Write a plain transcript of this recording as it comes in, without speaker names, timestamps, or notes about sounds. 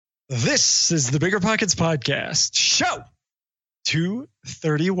This is the Bigger Pockets Podcast, show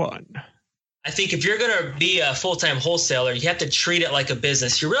 231. I think if you're going to be a full-time wholesaler, you have to treat it like a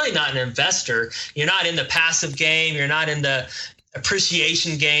business. You're really not an investor. You're not in the passive game. You're not in the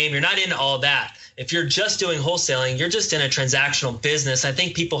appreciation game. You're not into all that. If you're just doing wholesaling, you're just in a transactional business. I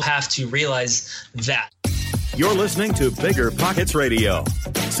think people have to realize that. You're listening to Bigger Pockets Radio,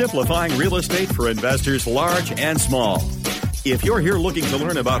 simplifying real estate for investors large and small. If you're here looking to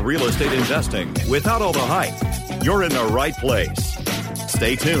learn about real estate investing without all the hype, you're in the right place.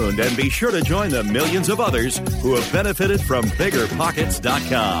 Stay tuned and be sure to join the millions of others who have benefited from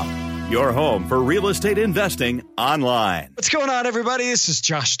BiggerPockets.com, your home for real estate investing online. What's going on, everybody? This is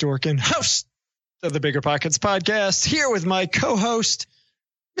Josh Dorkin, host of the Bigger Pockets Podcast, here with my co-host,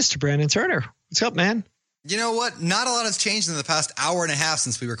 Mr. Brandon Turner. What's up, man? You know what? Not a lot has changed in the past hour and a half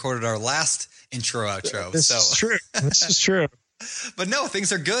since we recorded our last intro outro. This is true. This is true. But no,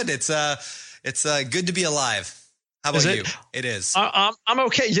 things are good. It's good to be alive. How about you? It is. I'm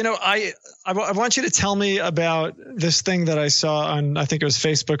okay. You know, I want you to tell me about this thing that I saw on, I think it was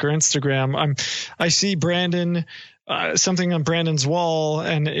Facebook or Instagram. I see Brandon, something on Brandon's wall,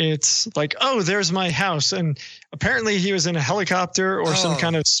 and it's like, oh, there's my house. And apparently he was in a helicopter or some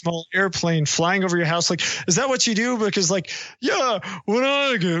kind of small airplane flying over your house. Like, is that what you do? Because like, yeah, when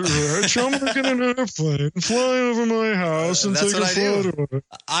I get rich, I'm going to get an airplane, fly over my house and take a photo of it.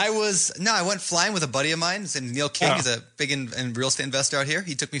 I went flying with a buddy of mine. His name is Neil King. He's a big and real estate investor out here.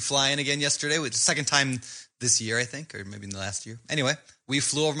 He took me flying again yesterday, which is the second time this year, I think, or maybe in the last year. Anyway, we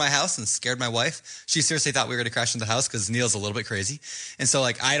flew over my house and scared my wife. She seriously thought we were going to crash into the house because Neil's a little bit crazy. And so,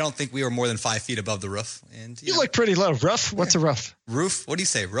 like, I don't think we were more than 5 feet above the roof. And you look pretty low. Rough? What's a rough? Roof? What do you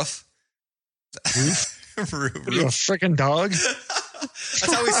say? Roof? Roof? Are you a freaking dog?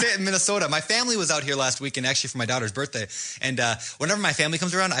 That's how we say it in Minnesota. My family was out here last weekend, actually, for my daughter's birthday. And whenever my family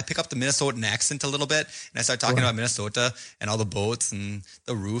comes around, I pick up the Minnesotan accent a little bit. And I start talking about Minnesota and all the boats and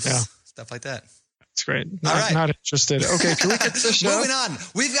the roofs, stuff like that. That's great. Not interested. Okay, can we get to the show? Moving on.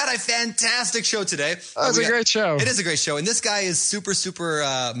 We've got a fantastic show today. It's a great show. It is a great show. And this guy is super,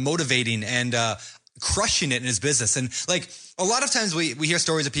 super motivating and crushing it in his business. And like a lot of times we hear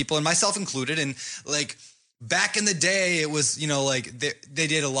stories of people, and myself included, and like back in the day, it was, you know, like they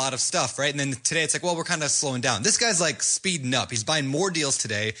did a lot of stuff, right? And then today it's like, well, we're kind of slowing down. This guy's like speeding up. He's buying more deals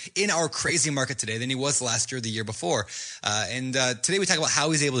today in our crazy market today than he was last year, the year before. And today we talk about how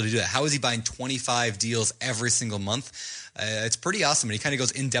he's able to do that. How is he buying 25 deals every single month? It's pretty awesome. And he kind of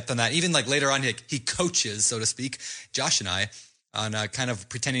goes in depth on that. Even like later on, he coaches, so to speak, Josh and I, on kind of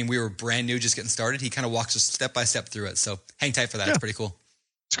pretending we were brand new, just getting started. He kind of walks us step by step through it. So hang tight for that. Yeah. It's pretty cool.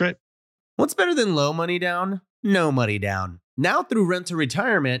 It's great. What's better than low money down? No money down. Now through Rent to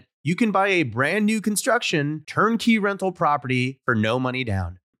Retirement, you can buy a brand new construction turnkey rental property for no money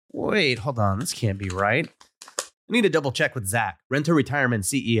down. Wait, hold on. This can't be right. I need to double check with Zach, Rent to Retirement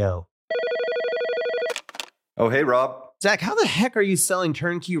CEO. Oh, hey, Rob. Zach, how the heck are you selling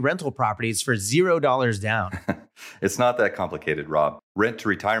turnkey rental properties for $0 down? It's not that complicated, Rob. Rent to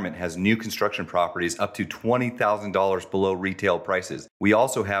Retirement has new construction properties up to $20,000 below retail prices. We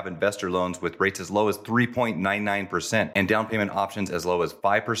also have investor loans with rates as low as 3.99% and down payment options as low as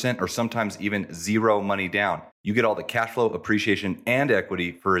 5% or sometimes even zero money down. You get all the cash flow, appreciation, and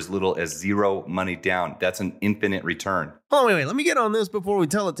equity for as little as zero money down. That's an infinite return. Oh, wait. Let me get on this before we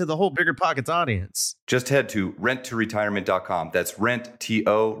tell it to the whole Bigger Pockets audience. Just head to renttoretirement.com. That's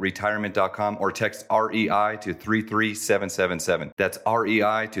renttoretirement.com or text REI to 33777. That's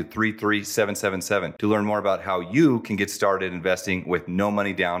REI to 33777 to learn more about how you can get started investing with no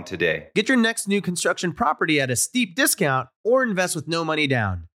money down today. Get your next new construction property at a steep discount or invest with no money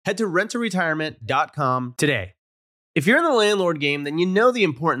down. Head to renttoretirement.com today. If you're in the landlord game, then you know the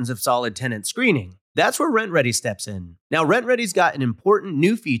importance of solid tenant screening. That's where RentRedi steps in. Now, RentRedi's got an important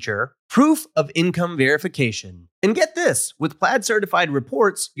new feature, proof of income verification. And get this, with Plaid certified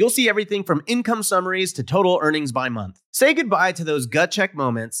reports, you'll see everything from income summaries to total earnings by month. Say goodbye to those gut check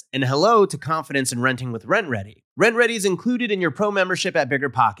moments and hello to confidence in renting with RentRedi. RentRedi is included in your pro membership at Bigger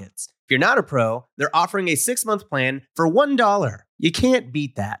Pockets. If you're not a pro, they're offering a 6-month plan for $1. You can't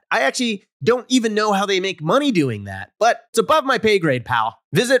beat that. I actually don't even know how they make money doing that, but it's above my pay grade, pal.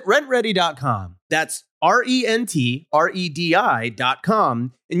 Visit rentredi.com. That's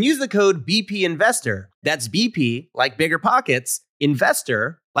RENTREDI.com and use the code BP Investor. That's BP, like Bigger Pockets,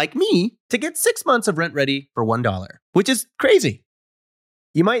 Investor, like me, to get 6 months of RentRedi for $1, which is crazy.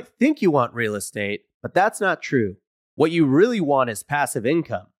 You might think you want real estate, but that's not true. What you really want is passive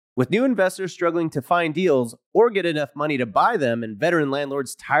income. With new investors struggling to find deals or get enough money to buy them and veteran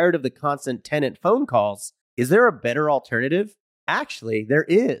landlords tired of the constant tenant phone calls, is there a better alternative? Actually, there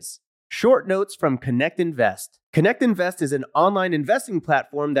is. Short notes from Connect Invest. Connect Invest is an online investing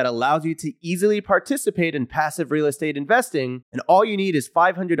platform that allows you to easily participate in passive real estate investing, and all you need is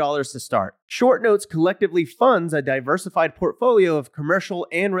 $500 to start. Short Notes collectively funds a diversified portfolio of commercial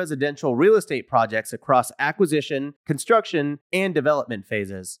and residential real estate projects across acquisition, construction, and development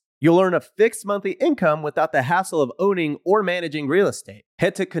phases. You'll earn a fixed monthly income without the hassle of owning or managing real estate.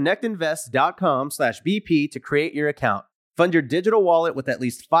 Head to connectinvest.com/BP to create your account. Fund your digital wallet with at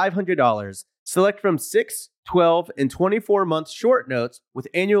least $500. Select from 6, 12, and 24-month short notes with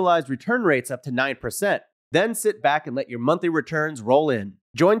annualized return rates up to 9%. Then sit back and let your monthly returns roll in.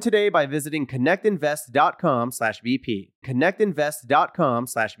 Join today by visiting connectinvest.com/BP.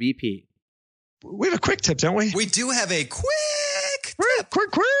 Connectinvest.com/BP. We have a quick tip, don't we? We do have a quick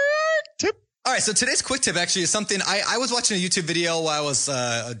Quick tip. All right, so today's quick tip actually is something I was watching a YouTube video while I was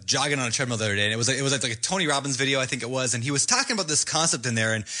jogging on a treadmill the other day, and it was like a Tony Robbins video, I think it was, and he was talking about this concept in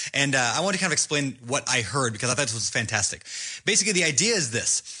there, and I want to kind of explain what I heard because I thought this was fantastic. Basically, the idea is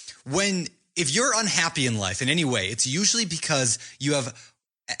this: if you're unhappy in life in any way, it's usually because you have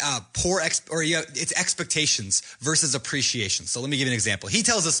it's expectations versus appreciation. So let me give you an example. He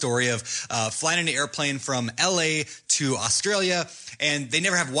tells a story of flying in an airplane from LA to Australia, and they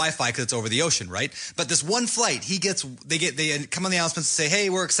never have Wi-Fi because it's over the ocean, right? But this one flight, they come on the announcements and say, hey,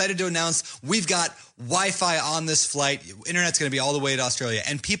 we're excited to announce we've got Wi-Fi on this flight. Internet's going to be all the way to Australia,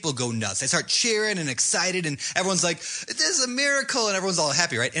 and people go nuts. They start cheering and excited, and everyone's like, this is a miracle, and everyone's all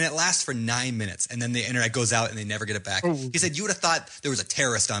happy, right? And it lasts for 9 minutes, and then the internet goes out, and they never get it back. He said, you would have thought there was a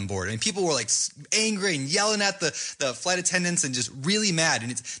terrorist on board. I mean, people were like angry and yelling at the flight attendants and just really mad.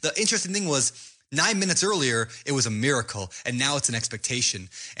 And the interesting thing was 9 minutes earlier, it was a miracle, and now it's an expectation.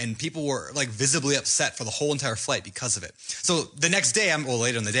 And people were like visibly upset for the whole entire flight because of it. So the next day,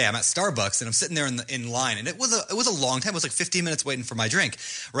 later in the day, I'm at Starbucks, and I'm sitting there in line, and it was a long time. It was like 15 minutes waiting for my drink,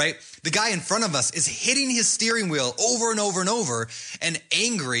 right? The guy in front of us is hitting his steering wheel over and over and over, and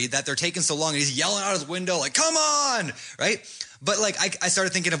angry that they're taking so long. And he's yelling out his window like, "Come on!" Right? But like I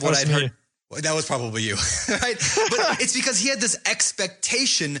started thinking of what I'd heard. That was probably you, right? But it's because he had this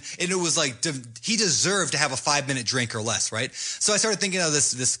expectation, and it was like he deserved to have a 5-minute drink or less, right? So I started thinking of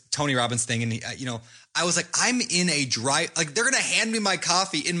this Tony Robbins thing, and I was like, I'm in a they're gonna hand me my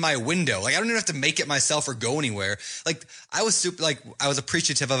coffee in my window. Like I don't even have to make it myself or go anywhere. Like I was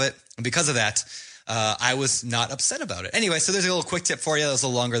appreciative of it, and because of that, I was not upset about it. Anyway, so there's a little quick tip for you. That was a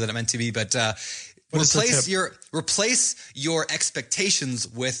little longer than it meant to be, but. Replace your expectations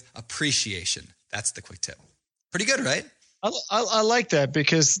with appreciation. That's the quick tip. Pretty good, right? I like that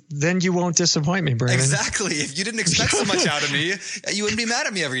because then you won't disappoint me, Brandon. Exactly. If you didn't expect so much out of me, you wouldn't be mad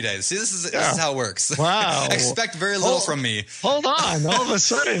at me every day. See, this is how it works. Wow. Expect very little from me. Hold on. All of a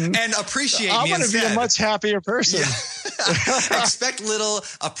sudden. And appreciate me instead. I want to be a much happier person. Yeah. Expect little,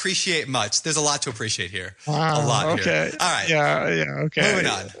 appreciate much. There's a lot to appreciate here. Wow. A lot okay. Here. All right. Yeah. Okay. Moving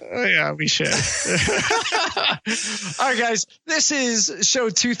on. Yeah, we should. All right, guys. This is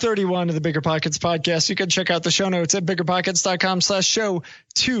show 231 of the Bigger Pockets podcast. You can check out the show notes at biggerpockets.com/show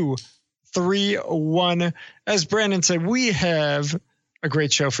 231. As Brandon said, we have a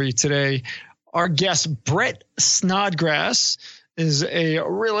great show for you today. Our guest, Brett Snodgrass, is a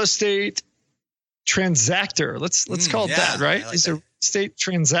real estate transactor. Let's call it that, right? He's a real estate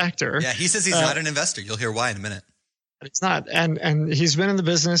transactor. Yeah, he says he's not an investor. You'll hear why in a minute. It's not, and he's been in the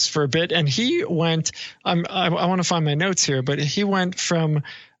business for a bit, and he went. I want to find my notes here, but he went from.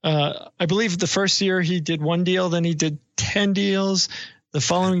 I believe the first year he did 1 deal, then he did 10 deals. The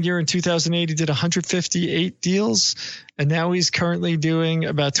following year in 2008, he did 158 deals, and now he's currently doing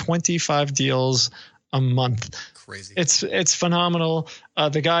about 25 deals a month. Crazy. It's phenomenal.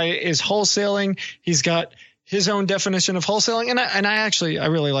 The guy is wholesaling. He's got his own definition of wholesaling, and I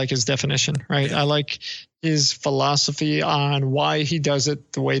really like his definition. Right, yeah. I like his philosophy on why he does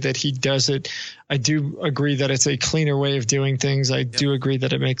it the way that he does it. I do agree that it's a cleaner way of doing things. I do agree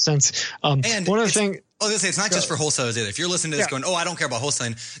that it makes sense. And one of the things. I was going to say, it's not just for wholesalers either. If you're listening to this going, I don't care about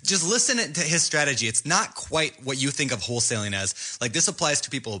wholesaling, just listen to his strategy. It's not quite what you think of wholesaling as. Like this applies to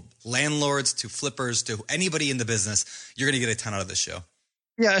people, landlords, to flippers, to anybody in the business. You're going to get a ton out of this show.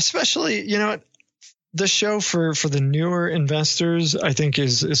 Yeah, especially, the show for the newer investors, I think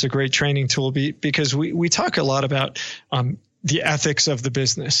is a great training tool because we talk a lot about the ethics of the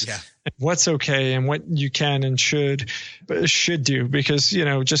business, and what's okay and what you can and should do, because,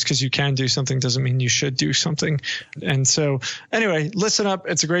 just because you can do something doesn't mean you should do something. And so anyway, listen up.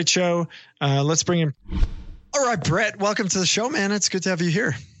 It's a great show. Let's bring in. All right, Brett, welcome to the show, man. It's good to have you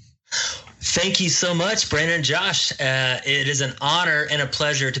here. Thank you so much, Brandon and Josh. It is an honor and a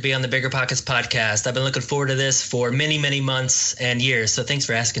pleasure to be on the Bigger Pockets podcast. I've been looking forward to this for many, many months and years. So thanks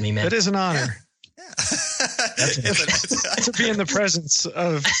for asking me, man. It is an honor. Yeah. To be in the presence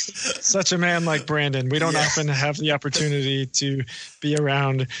of such a man like Brandon. We don't often have the opportunity to be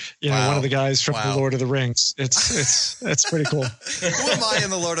around, one of the guys from the Lord of the Rings. It's pretty cool. Who am I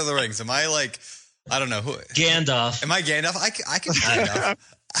in the Lord of the Rings? Am I like, I don't know who? Gandalf. Am I Gandalf? I can be Gandalf.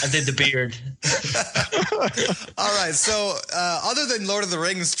 I did the beard. All right. So, other than Lord of the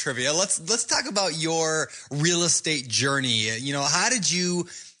Rings trivia, let's talk about your real estate journey. How did you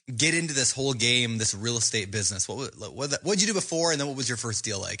get into this whole game, this real estate business? What did you do before, and then what was your first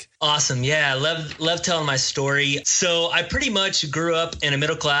deal like? Awesome. Yeah, love telling my story. So I pretty much grew up in a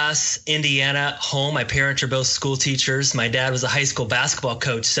middle class Indiana home. My parents are both school teachers. My dad was a high school basketball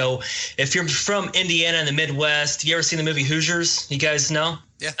coach. So if you're from Indiana in the Midwest, have you ever seen the movie Hoosiers? You guys know?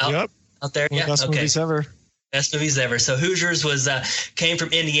 Yeah. Out there? Yeah. Best movies ever. Best movies ever. So Hoosiers came from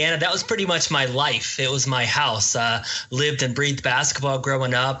Indiana. That was pretty much my life. It was my house. Lived and breathed basketball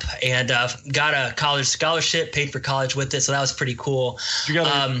growing up, and got a college scholarship, paid for college with it. So that was pretty cool. You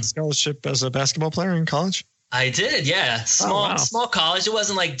got a scholarship as a basketball player in college? I did, yeah. Small college. It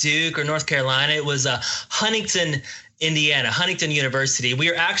wasn't like Duke or North Carolina. It was Huntington, Indiana, Huntington University. We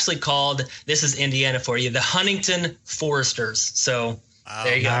are actually called, this is Indiana for you, the Huntington Foresters. So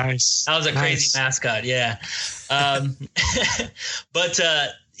there you go. Nice. That was a crazy mascot. Yeah. But,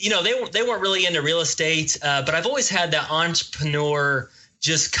 they weren't really into real estate, but I've always had that entrepreneur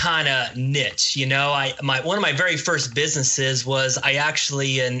just kind of niche. One of my very first businesses was I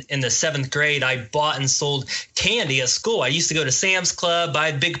actually in the 7th grade, I bought and sold candy at school. I used to go to Sam's Club,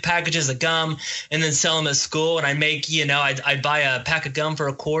 buy big packages of gum, and then sell them at school. And I make, I'd buy a pack of gum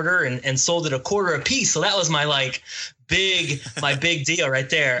for $0.25 and sold it $0.25 a piece. So that was my big deal right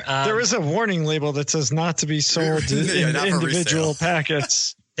there. There is a warning label that says not to be sold in individual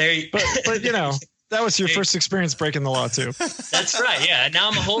packets. But that was your first experience breaking the law too. That's right. Yeah. Now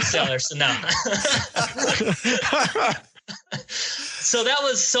I'm a wholesaler. So no. So that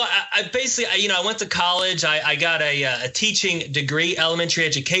was, so I basically, I went to college. I got a teaching degree, elementary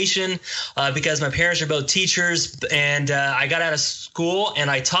education, because my parents are both teachers, and I got out of school and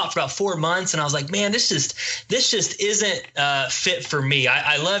I taught for about 4 months, and I was like, man, this just isn't fit for me.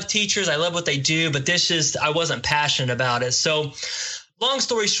 I love teachers. I love what they do, but I wasn't passionate about it. So long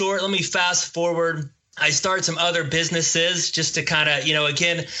story short, let me fast forward. I started some other businesses just to kind of,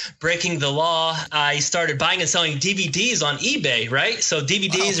 again, breaking the law. I started buying and selling DVDs on eBay, right? So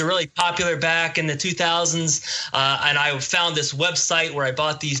DVDs are really popular back in the 2000s. And I found this website where I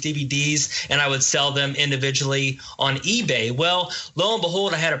bought these DVDs and I would sell them individually on eBay. Well, lo and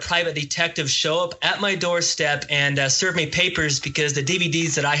behold, I had a private detective show up at my doorstep and serve me papers because the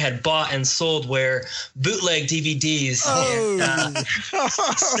DVDs that I had bought and sold were bootleg DVDs.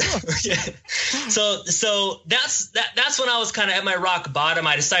 So that's when I was kind of at my rock bottom.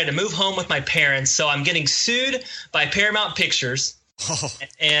 I decided to move home with my parents. So I'm getting sued by Paramount Pictures.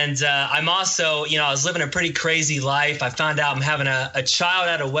 And I'm also, I was living a pretty crazy life. I found out I'm having a child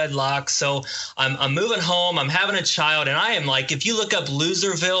out of wedlock. So I'm moving home. I'm having a child. And I am like, if you look up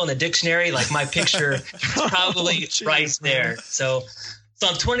Loserville in the dictionary, like my picture is probably right there. So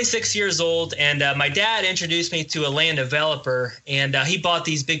I'm 26 years old, and my dad introduced me to a land developer, and he bought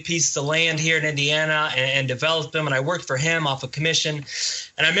these big pieces of land here in Indiana and developed them, and I worked for him off a commission.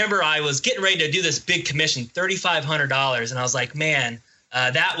 And I remember I was getting ready to do this big commission, $3,500, and I was like, man,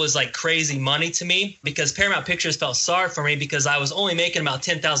 that was like crazy money to me, because Paramount Pictures felt sorry for me because I was only making about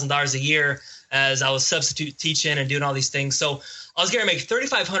 $10,000 a year as I was substitute teaching and doing all these things. So I was going to make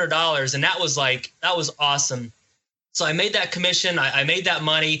 $3,500, and that was awesome. So I made that commission. I made that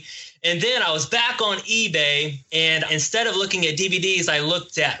money. And then I was back on eBay. And instead of looking at DVDs, I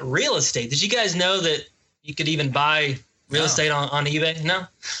looked at real estate. Did you guys know that you could even buy real estate on eBay? No,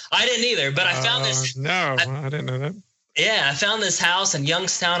 I didn't either. But I found this. No, I didn't know that. Yeah, I found this house in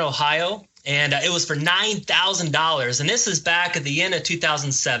Youngstown, Ohio. And it was for $9,000. And this is back at the end of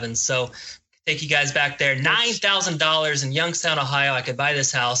 2007. So take you guys back there. $9,000 in Youngstown, Ohio. I could buy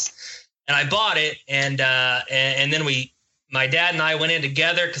this house. And I bought it, and then my dad and I went in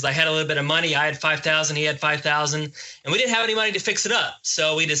together because I had a little bit of money. I had $5,000, he had $5,000, and we didn't have any money to fix it up.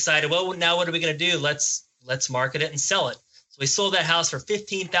 So we decided, well, now what are we going to do? Let's market it and sell it. So we sold that house for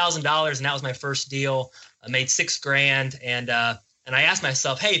 $15,000, and that was my first deal. I made $6,000, and I asked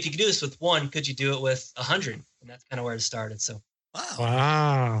myself, hey, if you could do this with one, could you do it with 100? And that's kind of where it started. So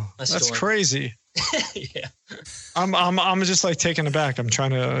Wow. That's crazy. Yeah. I'm just like taken aback. I'm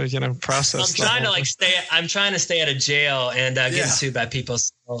trying to, process. I'm trying to stay out of jail and get sued by people.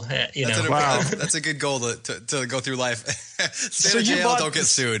 So, That's a good goal to go through life. Stay out of jail, don't get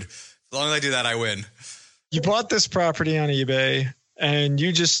sued. As long as I do that, I win. You bought this property on eBay and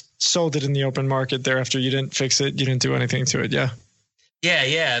you just sold it in the open market thereafter. You didn't fix it. You didn't do anything to it. Yeah.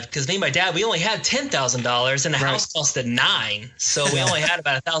 Yeah. Because me and my dad, we only had $10,000 and the house costed $9,000. So we only had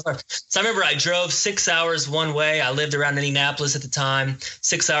about $1,000. So I remember I drove 6 hours one way. I lived around Indianapolis at the time,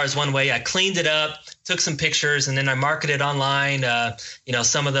 6 hours one way. I cleaned it up, took some pictures, and then I marketed online,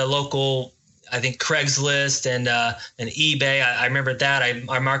 some of the local, I think Craigslist and eBay. I remember that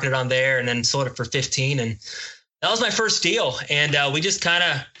I marketed on there and then sold it for $15,000. And that was my first deal. And we just kind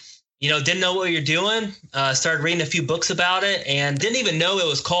of, didn't know what you're doing. Started reading a few books about it and didn't even know it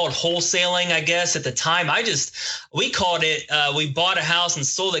was called wholesaling, I guess, at the time. We called it, we bought a house and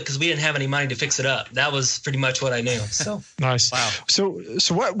sold it because we didn't have any money to fix it up. That was pretty much what I knew. So nice. Wow. So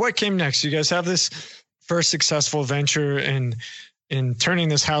what came next? You guys have this first successful venture in turning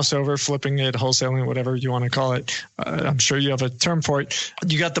this house over, flipping it, wholesaling, whatever you want to call it. I'm sure you have a term for it.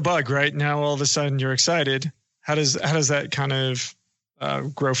 You got the bug, right? Now all of a sudden you're excited. How does that kind of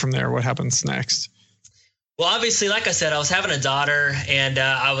grow from there? What happens next? Well, obviously, like I said, I was having a daughter and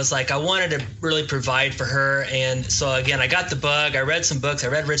I was like, I wanted to really provide for her. And so again, I got the bug. I read some books. I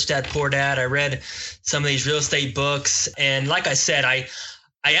read Rich Dad, Poor Dad. I read some of these real estate books. And like I said, I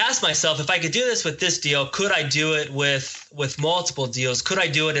asked myself, if I could do this with this deal, could I do it with multiple deals? Could I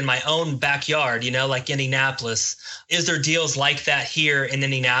do it in my own backyard, like Indianapolis? Is there deals like that here in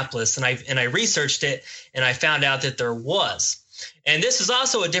Indianapolis? And I researched it and I found out that there was. And this is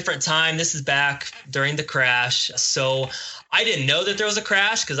also a different time. This is back during the crash. So I didn't know that there was a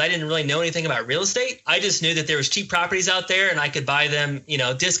crash because I didn't really know anything about real estate. I just knew that there was cheap properties out there and I could buy them,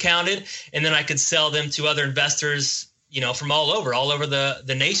 discounted, and then I could sell them to other investors, from all over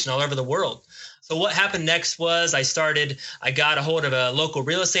the nation, all over the world. So what happened next was I got a hold of a local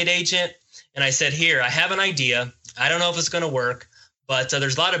real estate agent and I said, here, I have an idea. I don't know if it's going to work, but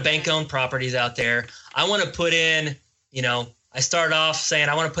there's a lot of bank-owned properties out there. I want to put in, I started off saying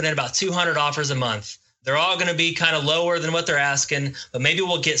I want to put in about 200 offers a month. They're all going to be kind of lower than what they're asking, but maybe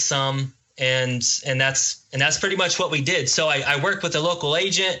we'll get some. And that's pretty much what we did. So I worked with a local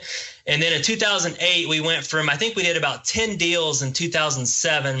agent. And then in 2008, we went from, I think we did about 10 deals in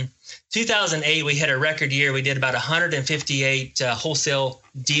 2007. 2008, we had a record year. We did about 158 wholesale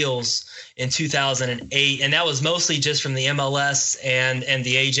deals in 2008. And that was mostly just from the MLS and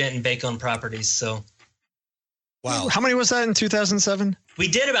the agent and bank-owned properties. So. Wow. How many was that in 2007? We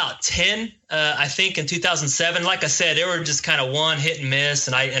did about 10, I think, in 2007. Like I said, they were just kind of one hit and miss,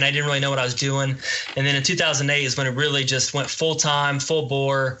 and I didn't really know what I was doing. And then in 2008 is when it really just went full-time, full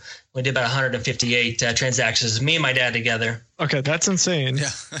bore. We did about 158 transactions, me and my dad together. Okay, that's insane.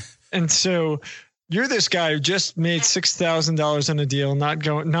 Yeah. And so you're this guy who just made $6,000 on a deal,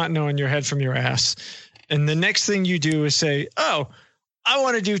 not knowing your head from your ass. And the next thing you do is say, oh, I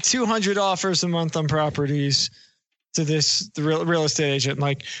want to do 200 offers a month on properties to the real estate agent.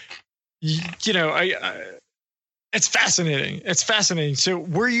 Like, it's fascinating. It's fascinating. So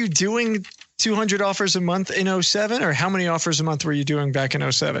were you doing 200 offers a month in 2007, or how many offers a month were you doing back in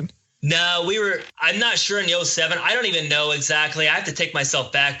 2007? No, I'm not sure in 2007. I don't even know exactly. I have to take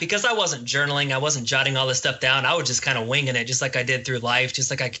myself back because I wasn't journaling. I wasn't jotting all this stuff down. I was just kind of winging it, just like I did through life, just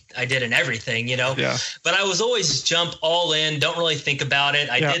like I did in everything, Yeah. But I was always just jump all in, don't really think about it.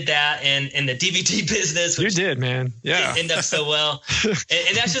 I did that in the DVD business. You did, man. Yeah. Ended up so well.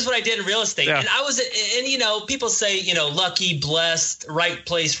 and that's just what I did in real estate. Yeah. And people say, lucky, blessed, right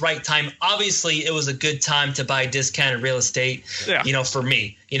place, right time. Obviously, it was a good time to buy discounted real estate, for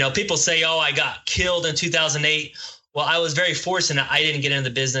me. People say, oh, I got killed in 2008. Well, I was very fortunate. I didn't get into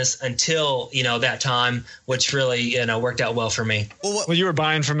the business until, that time, which really, worked out well for me. Well, you were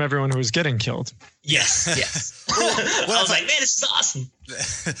buying from everyone who was getting killed. Yes. I was like, man, this is awesome.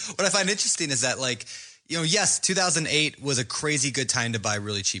 What I find interesting is that, yes, 2008 was a crazy good time to buy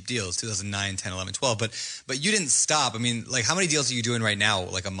really cheap deals, 2009, 10, 11, 12. But you didn't stop. I mean, how many deals are you doing right now,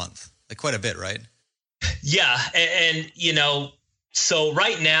 a month? Quite a bit, right? Yeah. And so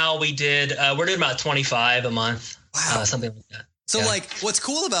right now we're doing about 25 a month. Wow. Something like that. So what's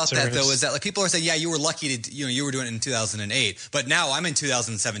cool about that though is that people are saying, yeah, you were lucky to, you were doing it in 2008, but now I'm in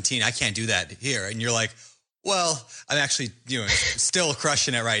 2017. I can't do that here. And you're like, well, I'm actually, still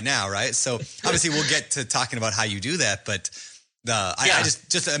crushing it right now. Right. So obviously we'll get to talking about how you do that, but I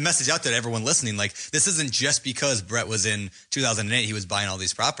just a message out there to everyone listening. This isn't just because Brett was in 2008, he was buying all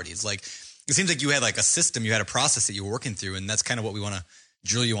these properties. it seems like you had like a system, you had a process that you were working through. And that's kind of what we want to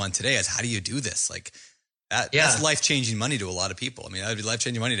drill you on today is how do you do this? Like that's life-changing money to a lot of people. I mean, that would be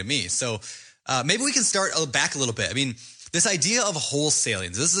life-changing money to me. So maybe we can start back a little bit. I mean, this idea of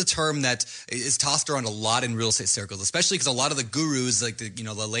wholesaling, this is a term that is tossed around a lot in real estate circles, especially because a lot of the gurus, like the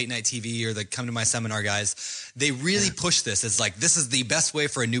late night TV or the come to my seminar guys, they really push this as like, this is the best way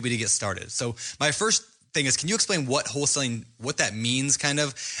for a newbie to get started. So my first thing is, can you explain what wholesaling, what that means kind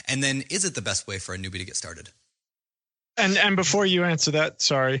of, and then is it the best way for a newbie to get started? And before you answer that,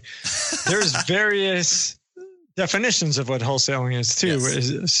 sorry, there's various definitions of what wholesaling is too.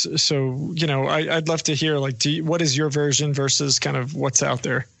 Yes. So, I'd love to hear what is your version versus kind of what's out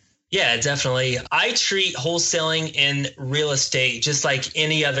there? Yeah, definitely. I treat wholesaling in real estate just like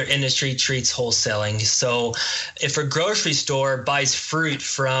any other industry treats wholesaling. So if a grocery store buys fruit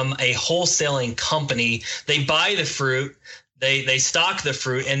from a wholesaling company, they buy the fruit, they stock the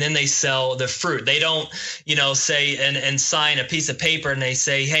fruit, and then they sell the fruit. They don't, say and sign a piece of paper and they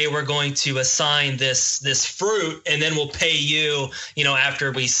say, hey, we're going to assign this fruit and then we'll pay you,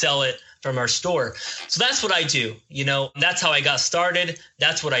 after we sell it from our store. So that's what I do. That's how I got started.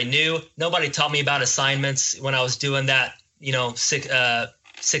 That's what I knew. Nobody taught me about assignments when I was doing that,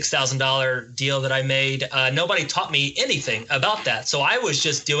 $6,000 deal that I made. Nobody taught me anything about that. So I was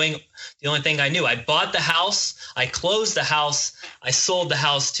just doing the only thing I knew. I bought the house, I closed the house, I sold the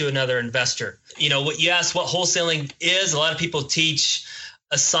house to another investor. What you asked what wholesaling is, a lot of people teach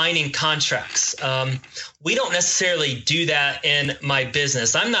assigning contracts. We don't necessarily do that in my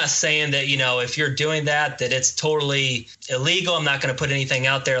business. I'm not saying that, if you're doing that it's totally illegal. I'm not going to put anything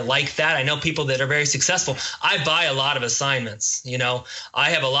out there like that. I know people that are very successful. I buy a lot of assignments.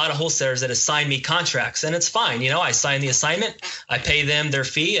 I have a lot of wholesalers that assign me contracts, and it's fine. I sign the assignment, I pay them their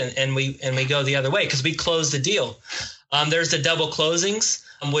fee, and we go the other way because we close the deal. There's the double closings,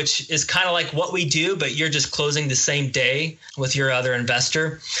 which is kind of like what we do, but you're just closing the same day with your other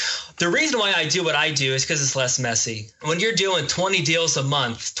investor. The reason why I do what I do is because it's less messy. When you're doing 20 deals a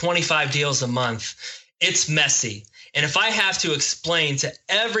month, 25 deals a month, it's messy. And if I have to explain to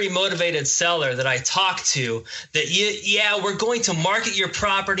every motivated seller that I talk to that, we're going to market your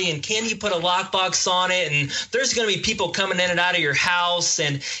property and can you put a lockbox on it? And there's going to be people coming in and out of your house.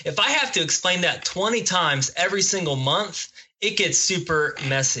 And if I have to explain that 20 times every single month, it gets super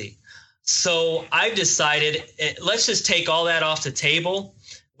messy. So I've decided, let's just take all that off the table.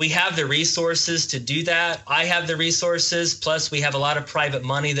 We have the resources to do that. I have the resources. Plus, we have a lot of private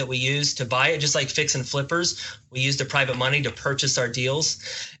money that we use to buy it, just like fix and flippers. We use the private money to purchase our deals.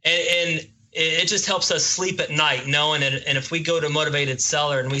 And it just helps us sleep at night knowing it. And if we go to a motivated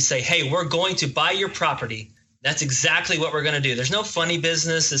seller and we say, hey, we're going to buy your property, that's exactly what we're going to do. There's no funny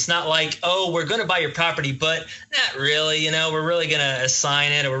business. It's not like, oh, we're going to buy your property, but not really, we're really going to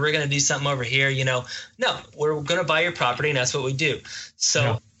assign it or we're going to do something over here, No, we're going to buy your property, and that's what we do.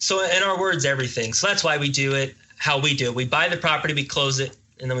 So in our words, everything. So that's why we do it how we do it. We buy the property, we close it,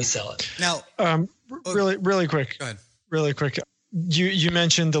 and then we sell it. Now, really quick. Go ahead. Really quick. You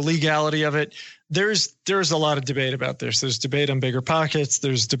mentioned the legality of it. There's a lot of debate about this. There's debate on Bigger Pockets.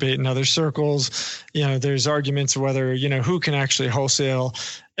 There's debate in other circles. There's arguments whether, who can actually wholesale.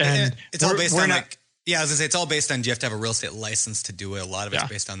 And it's all based on I was gonna say it's all based on, do you have to have a real estate license to do it? A lot of it's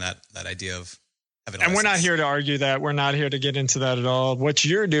based on that idea of having a license. We're not here to argue that. We're not here to get into that at all. What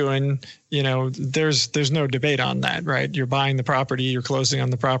you're doing, there's no debate on that, right? You're buying the property, you're closing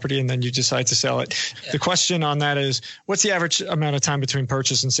on the property, and then you decide to sell it. Yeah. The question on that is, what's the average amount of time between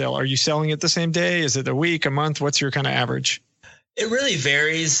purchase and sale? Are you selling it the same day? Is it a week, a month? What's your kind of average? It really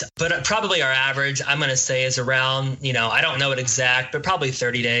varies, but probably our average, I'm going to say, is around, I don't know it exact, but probably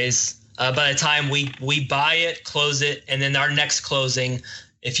 30 days. By the time we buy it, close it, and then our next closing,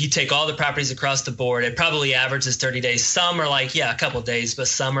 if you take all the properties across the board, it probably averages 30 days. Some are like, a couple of days, but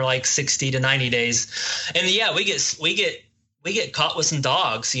some are like 60 to 90 days. And we get caught with some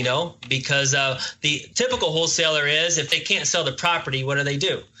dogs, because the typical wholesaler is, if they can't sell the property, what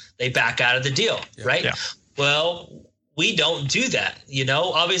do? They back out of the deal, right? Yeah. Well, we don't do that.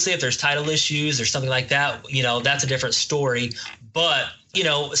 Obviously if there's title issues or something like that, that's a different story. But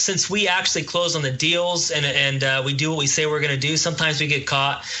since we actually close on the deals and we do what we say we're going to do, sometimes we get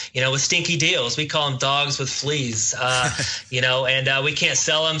caught, with stinky deals. We call them dogs with fleas, and we can't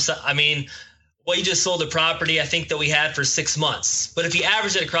sell them. So, we just sold the property, I think, that we had for 6 months. But if you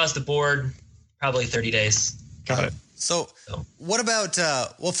average it across the board, probably 30 days. Got it. So what about,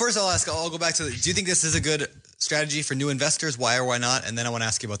 first I'll go back to, do you think this is a good strategy for new investors? Why or why not? And then I want to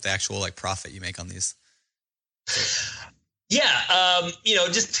ask you about the actual profit you make on these. Yeah,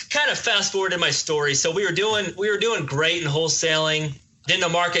 just kind of fast forward in my story. So we were doing great in wholesaling. Then the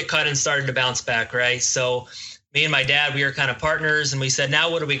market cut and started to bounce back, right? So me and my dad, we were kind of partners, and we said, now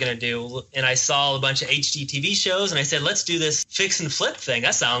what are we going to do? And I saw a bunch of HGTV shows, and I said, let's do this fix and flip thing.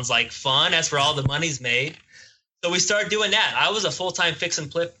 That sounds like fun. That's where all the money's made. So we started doing that. I was a full-time fix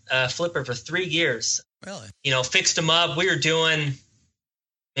and flipper for 3 years. Really? Fixed them up. We were doing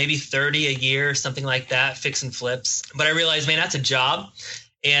maybe 30 a year, something like that, fix and flips. But I realized, man, that's a job.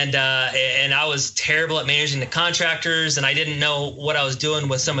 And I was terrible at managing the contractors, and I didn't know what I was doing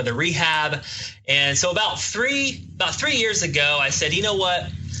with some of the rehab. And so about 3 years ago, I said, you know what?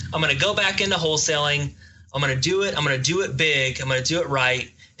 I'm going to go back into wholesaling. I'm going to do it. I'm going to do it big. I'm going to do it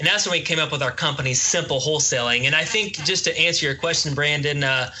right. And that's when we came up with our company, Simple Wholesaling. And I think, just to answer your question, Brandon,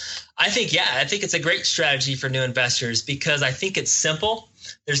 I think it's a great strategy for new investors because I think it's simple.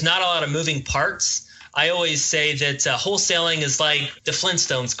 There's not a lot of moving parts. I always say that wholesaling is like the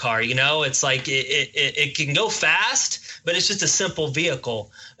Flintstones car. It's like it can go fast, but it's just a simple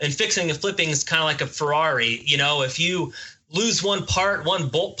vehicle. And fixing and flipping is kind of like a Ferrari. If you lose one part, one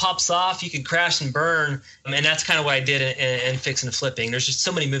bolt pops off, you can crash and burn. And that's kind of what I did in fixing and flipping. There's just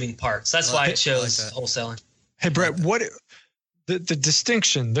so many moving parts. That's why I chose wholesaling. Hey, Brett, what the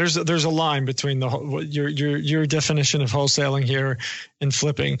distinction? There's a line between your definition of wholesaling here and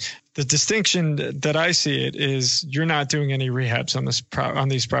flipping. The distinction that I see it is you're not doing any rehabs on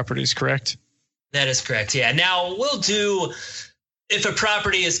these properties, correct? That is correct. Yeah. Now we'll do. If a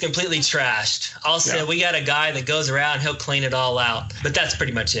property is completely trashed, I'll say we got a guy that goes around, he'll clean it all out. But that's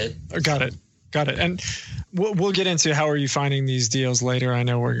pretty much it. Got it. And we'll get into how are you finding these deals later. I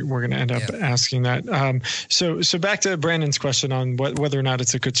know we're going to end up asking that. So back to Brandon's question on whether or not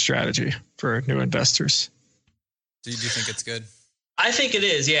it's a good strategy for new investors. Do you think it's good? I think it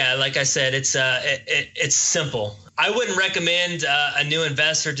is. Yeah. Like I said, it's simple. I wouldn't recommend a new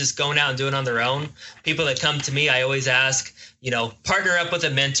investor just going out and doing it on their own. People that come to me, I always ask, partner up with a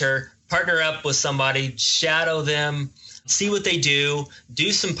mentor, partner up with somebody, shadow them, see what they do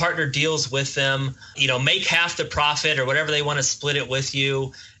some partner deals with them, make half the profit or whatever they want to split it with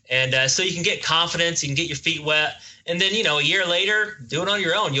you. And so you can get confidence, you can get your feet wet. And then, a year later, do it on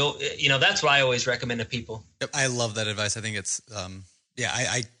your own. That's what I always recommend to people. I love that advice. I think it's,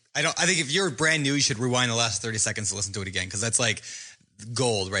 I think if you're brand new, you should rewind the last 30 seconds to listen to it again. Cause that's like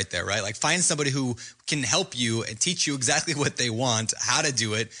gold right there, right? Like find somebody who can help you and teach you exactly what they want, how to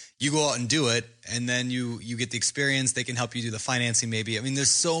do it. You go out and do it. And then you get the experience. They can help you do the financing maybe. I mean,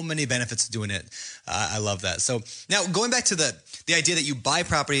 there's so many benefits to doing it. I love that. So now going back to the idea that you buy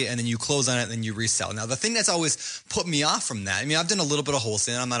property and then you close on it and then you resell. Now, the thing that's always put me off from that, I mean, I've done a little bit of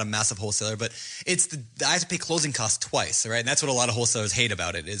wholesaling. I'm not a massive wholesaler, but I have to pay closing costs twice, right? And that's what a lot of wholesalers hate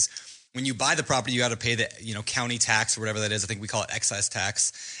about it is when you buy the property, you got to pay the, county tax or whatever that is. I think we call it excise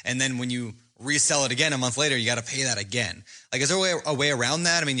tax. And then when you resell it again a month later, you got to pay that again. Like, is there a way around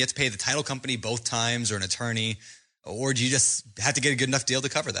that? I mean, you have to pay the title company both times or an attorney, or do you just have to get a good enough deal to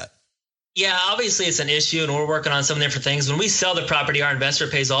cover that? Yeah, obviously it's an issue, and we're working on some different things. When we sell the property, our investor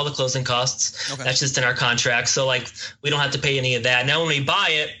pays all the closing costs. Okay. That's just in our contract. So we don't have to pay any of that. Now, when we buy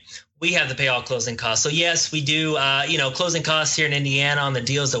it, we have to pay all closing costs. So yes, we do, closing costs here in Indiana on the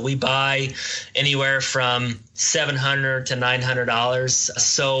deals that we buy anywhere from $700 to $900.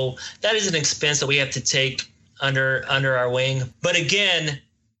 So that is an expense that we have to take under our wing. But again,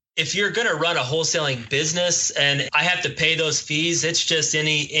 if you're going to run a wholesaling business and I have to pay those fees, it's just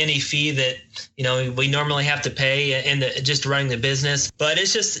any fee that, we normally have to pay in just running the business, but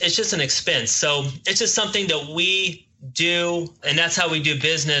it's just an expense. So it's just something that we do, and that's how we do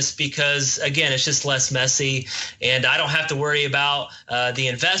business because, again, it's just less messy, and I don't have to worry about the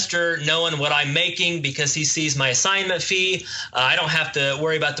investor knowing what I'm making because he sees my assignment fee. I don't have to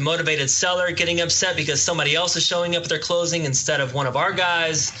worry about the motivated seller getting upset because somebody else is showing up at their closing instead of one of our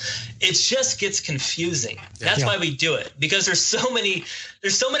guys. It just gets confusing. That's why we do it, because there's so many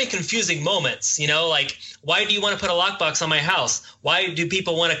confusing moments, like, why do you want to put a lockbox on my house? Why do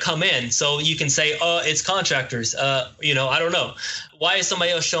people want to come in? So you can say, it's contractors. I don't know. Why is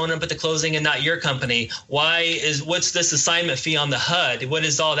somebody else showing up at the closing and not your company? What's this assignment fee on the HUD? What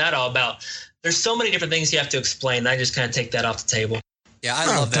is all that all about? There's so many different things you have to explain. I just kind of take that off the table. Yeah, I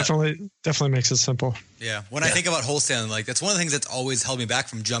love that. Definitely makes it simple. Yeah. When I think about wholesaling, that's one of the things that's always held me back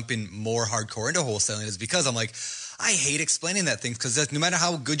from jumping more hardcore into wholesaling is because I'm like, I hate explaining that thing because no matter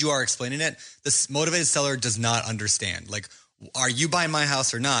how good you are explaining it, this motivated seller does not understand. Like, are you buying my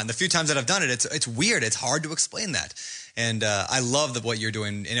house or not? And the few times that I've done it, it's weird. It's hard to explain that. And I love what you're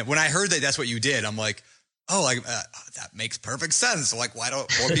doing. And when I heard that that's what you did, I'm like, that makes perfect sense. Like, why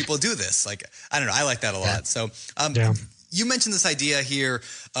don't more people do this? Like, I don't know. I like that a lot. So you mentioned this idea here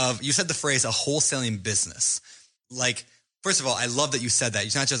of, you said the phrase, a wholesaling business. Like, First of all, I love that you said that.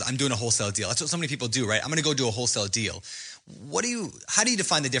 It's not just I'm doing a wholesale deal. That's what so many people do, right? I'm going to go do a wholesale deal. How do you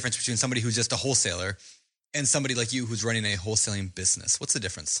define the difference between somebody who's just a wholesaler and somebody like you who's running a wholesaling business? What's the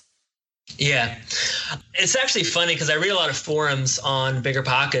difference? Yeah, it's actually funny because I read a lot of forums on Bigger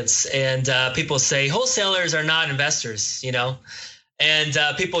Pockets, and people say wholesalers are not investors, and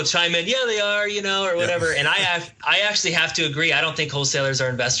people chime in, yeah, they are, or whatever. And I actually have to agree. I don't think wholesalers are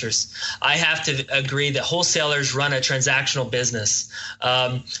investors. I have to agree that wholesalers run a transactional business.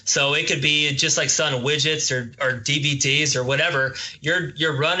 So it could be just like selling widgets or DVDs or whatever. You're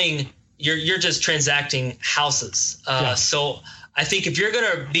just transacting houses. So I think if you're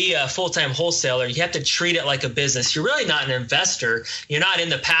going to be a full-time wholesaler, you have to treat it like a business. You're really not an investor. You're not in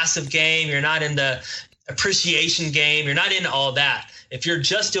the passive game. You're not in the appreciation game. You're not in all that. If you're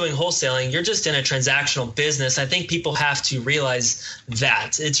just doing wholesaling, you're just in a transactional business. I think people have to realize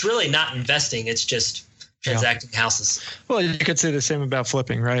that it's really not investing. It's just transacting houses. Well, you could say the same about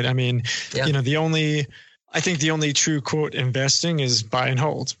flipping, right? I mean, I think the only true quote investing is buy and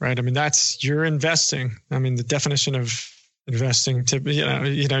hold, right? I mean, you're investing. I mean, the definition of investing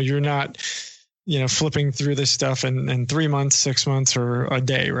you're not, flipping through this stuff in 3 months, 6 months, or a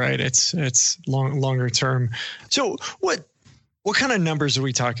day, right? It's longer term. So what kind of numbers are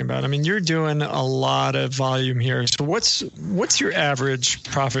we talking about? I mean, you're doing a lot of volume here. So what's your average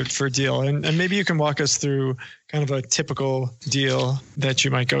profit for deal? And maybe you can walk us through kind of a typical deal that you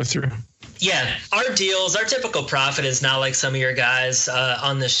might go through. Yeah, our typical profit is not like some of your guys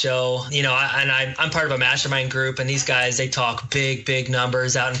on the show. I'm part of a mastermind group, and these guys, they talk big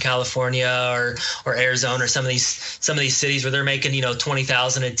numbers out in California or Arizona or some of these cities where they're making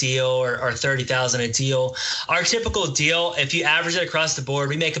 $20,000 a deal or $30,000 a deal. Our typical deal, if you average it across the board,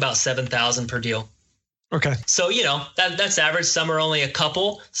 we make about $7,000 per deal. Okay. So, that's average. Some are only a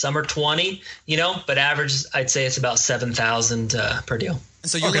couple, some are 20, but average, I'd say it's about 7,000 per deal. And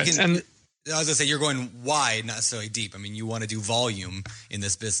so you're looking, and I was going to say, you're going wide, not necessarily deep. I mean, you want to do volume in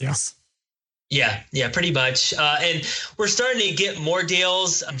this business. Yeah, pretty much. And we're starting to get more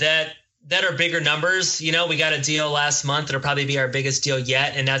deals that are bigger numbers. We got a deal last month that'll probably be our biggest deal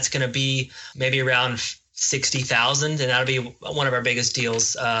yet. And that's going to be maybe around 60,000. And that'll be one of our biggest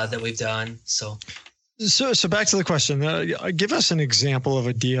deals that we've done. So back to the question, give us an example of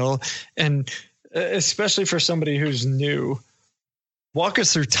a deal, and especially for somebody who's new, walk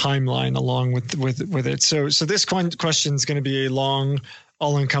us through timeline along with it. So this question is going to be a long,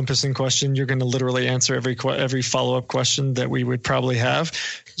 all-encompassing question. You're going to literally answer every follow-up question that we would probably have.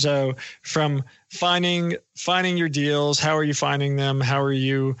 So from finding your deals, how are you finding them? How are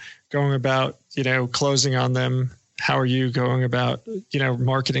you going about, closing on them? How are you going about,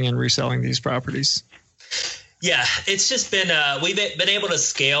 marketing and reselling these properties? Yeah, it's just been we've been able to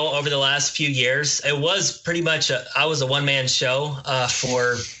scale over the last few years. It was pretty much I was a one-man show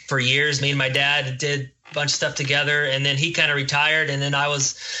for years. Me and my dad did a bunch of stuff together, and then he kind of retired, and then I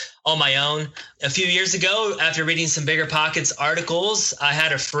was on my own. A few years ago, after reading some Bigger Pockets articles, I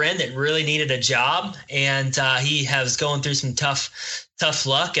had a friend that really needed a job, and he was going through some tough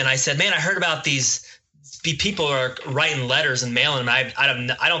luck. And I said, man, I heard about these people are writing letters and mailing them.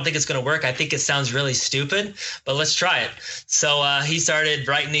 I don't think it's going to work. I think it sounds really stupid, but let's try it. So he started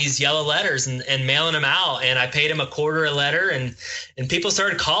writing these yellow letters and mailing them out. And I paid him $0.25 a letter, and people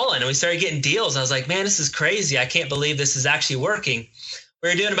started calling, and we started getting deals. I was like, man, this is crazy. I can't believe this is actually working. We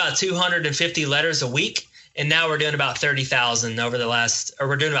were doing about 250 letters a week, and now we're doing about 30,000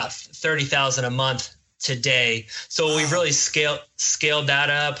 we're doing about 30,000 a month today. So we've really scaled that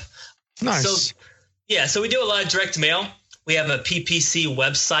up. Nice. So we do a lot of direct mail. We have a PPC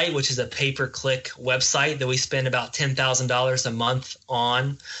website, which is a pay-per-click website that we spend about $10,000 a month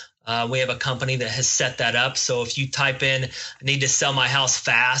on. We have a company that has set that up. So if you type in, I need to sell my house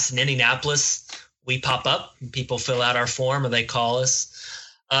fast in Indianapolis, we pop up and people fill out our form or they call us.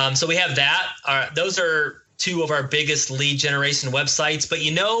 So we have that. Those are two of our biggest lead generation websites. But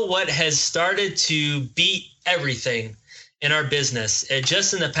you know what has started to beat everything in our business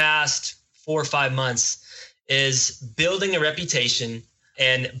just in the past 4 or 5 months is building a reputation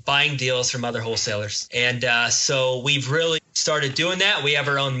and buying deals from other wholesalers. And so we've really started doing that. We have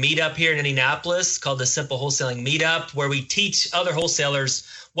our own meetup here in Indianapolis called the Simple Wholesaling Meetup, where we teach other wholesalers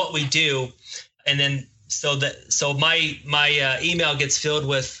what we do. And then so my email gets filled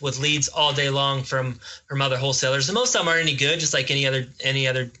with leads all day long from other wholesalers. And most of them aren't any good, just like any other,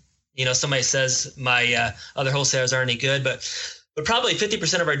 somebody says my other wholesalers aren't any good, but probably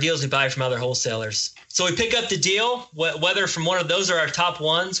 50% of our deals we buy from other wholesalers. So we pick up the deal, whether from one of those are our top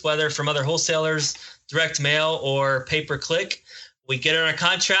ones, whether from other wholesalers, direct mail, or pay-per-click. We get it on a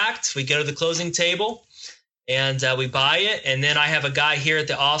contract. We go to the closing table, and we buy it. And then I have a guy here at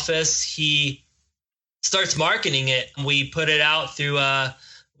the office. He starts marketing it. We put it out through,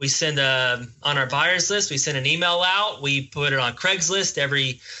 we send on our buyers list. We send an email out. We put it on Craigslist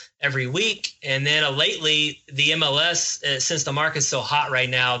every week. And then lately the MLS, since the market's so hot right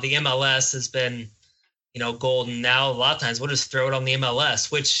now, the MLS has been, golden. Now a lot of times we'll just throw it on the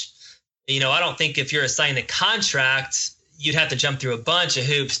MLS, which, I don't think if you're assigned a contract, you'd have to jump through a bunch of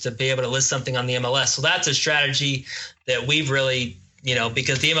hoops to be able to list something on the MLS. So that's a strategy that we've really,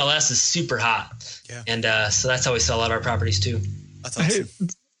 because the MLS is super hot. Yeah. And so that's how we sell a lot of our properties too. That's awesome. Hey,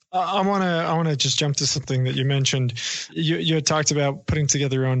 I want to just jump to something that you mentioned. You had talked about putting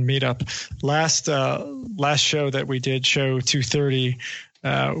together your own meetup. Last show that we did, show 230,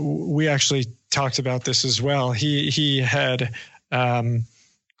 we actually talked about this as well. He had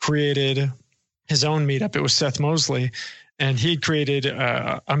created his own meetup. It was Seth Mosley, and he created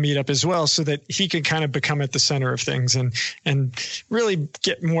a meetup as well, so that he could kind of become at the center of things and really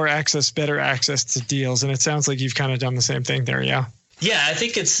get more access, better access to deals. And it sounds like you've kind of done the same thing there. Yeah. Yeah, I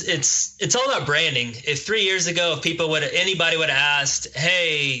think it's all about branding. If 3 years ago, if anybody would have asked,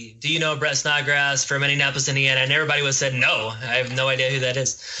 hey, do you know Brett Snodgrass from Indianapolis, Indiana? And everybody would have said, no, I have no idea who that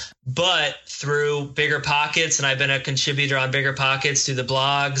is. But through Bigger Pockets, and I've been a contributor on Bigger Pockets through the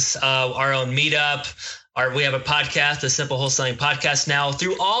blogs, our own meetup, we have a podcast, the Simple Wholesaling Podcast now.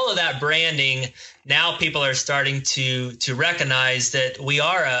 Through all of that branding, now people are starting to recognize that we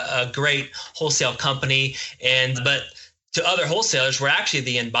are a great wholesale company, but to other wholesalers, we're actually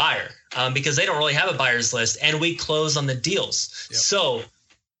the end buyer because they don't really have a buyer's list, and we close on the deals. Yep. So,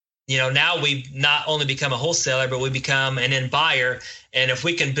 now we not only become a wholesaler, but we become an end buyer. And if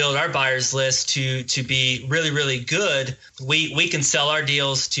we can build our buyer's list to be really, really good, we can sell our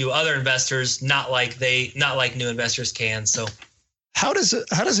deals to other investors, not like new investors can. So, how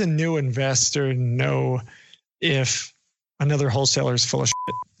does a new investor know if another wholesaler is full of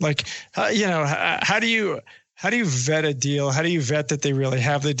shit? Like, how do you vet a deal? How do you vet that they really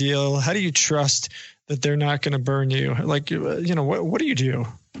have the deal? How do you trust that they're not going to burn you? Like, what do you do?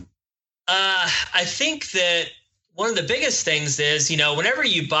 I think that one of the biggest things is, whenever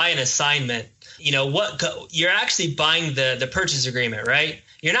you buy an assignment, you're actually buying the purchase agreement, right?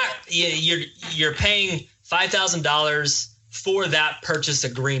 You're paying $5,000 for that purchase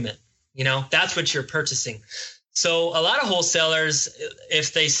agreement. That's what you're purchasing. So a lot of wholesalers,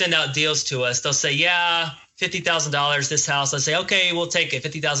 if they send out deals to us, they'll say, yeah, $50,000 this house. Let's say, okay, we'll take it,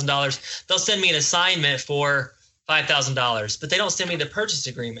 $50,000. They'll send me an assignment for $5,000, but they don't send me the purchase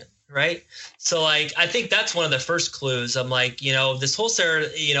agreement, right? So I think that's one of the first clues. I'm like, this wholesaler,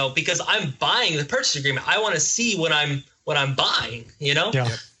 because I'm buying the purchase agreement, I want to see what I'm buying, Yeah.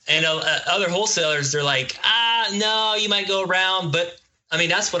 And other wholesalers, they're like, no, you might go around, but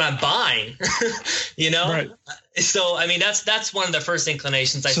that's what I'm buying, Right. So, that's one of the first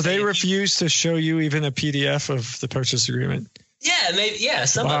inclinations. So they refuse to show you even a PDF of the purchase agreement? Yeah, maybe. Yeah,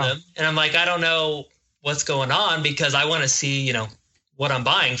 some of them. And I'm like, I don't know what's going on because I want to see, what I'm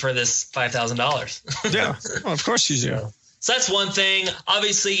buying for this $5,000. Yeah, well, of course you do. So that's one thing.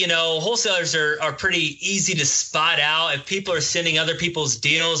 Obviously, wholesalers are pretty easy to spot out. If people are sending other people's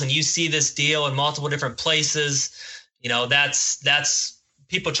deals and you see this deal in multiple different places, that's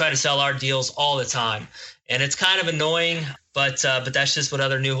people try to sell our deals all the time. And it's kind of annoying, but that's just what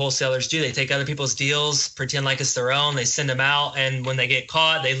other new wholesalers do. They take other people's deals, pretend like it's their own. They send them out, and when they get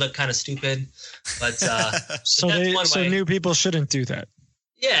caught, they look kind of stupid. But so new people shouldn't do that.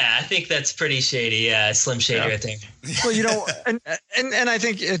 Yeah, I think that's pretty shady. Yeah, Slim Shady, I think. Well, and I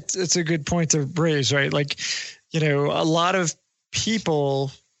think it's a good point to raise, right? Like, a lot of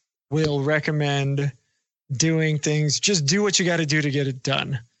people will recommend doing things. Just do what you got to do to get it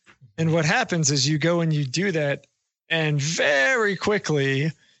done. And what happens is you go and you do that, and very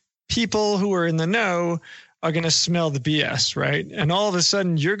quickly, people who are in the know are going to smell the BS, right? And all of a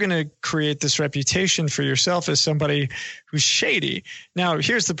sudden, you're going to create this reputation for yourself as somebody who's shady. Now,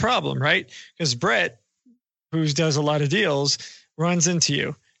 here's the problem, right? Because Brett, who does a lot of deals, runs into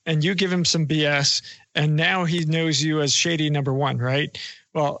you, and you give him some BS, and now he knows you as shady number one, right?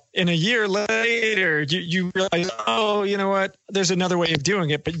 Well, in a year later, you realize, oh, you know what? There's another way of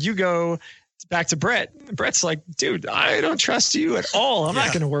doing it. But you go back to Brett. Brett's like, dude, I don't trust you at all. I'm not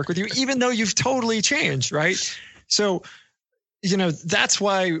going to work with you, even though you've totally changed, right? So, that's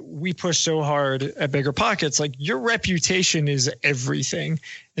why we push so hard at Bigger Pockets. Like, your reputation is everything.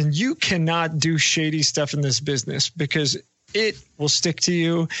 And you cannot do shady stuff in this business because it will stick to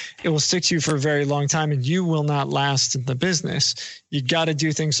you. It will stick to you for a very long time, and you will not last in the business. You got to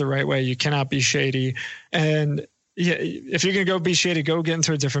do things the right way. You cannot be shady. And yeah, if you're going to go be shady, go get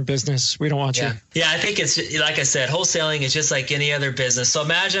into a different business. We don't want you. Yeah, I think it's like I said, wholesaling is just like any other business. So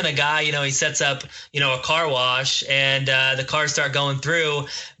imagine a guy, he sets up, a car wash and the cars start going through,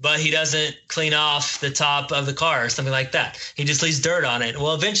 but he doesn't clean off the top of the car or something like that. He just leaves dirt on it.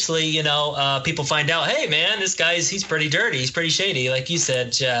 Well, eventually, people find out, hey, man, this he's pretty dirty. He's pretty shady, like you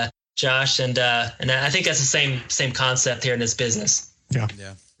said, Josh. And I think that's the same concept here in this business. Yeah.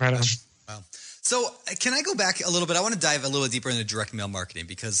 Right on. Wow. So can I go back a little bit? I want to dive a little deeper into direct mail marketing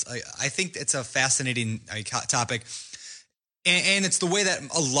because I think it's a fascinating topic. And it's the way that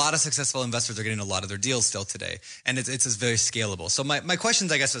a lot of successful investors are getting a lot of their deals still today. And it's very scalable. So my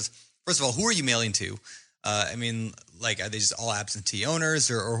questions, I guess, is, first of all, who are you mailing to? Are they just all absentee owners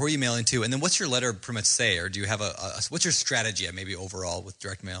or who are you mailing to? And then what's your letter pretty much say? Or do you have what's your strategy maybe overall with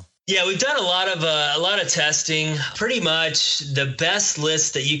direct mail? Yeah, we've done a lot of testing. Pretty much the best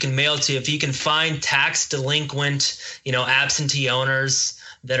list that you can mail to, if you can find tax delinquent, absentee owners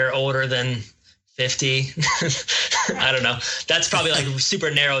that are older than 50. I don't know. That's probably like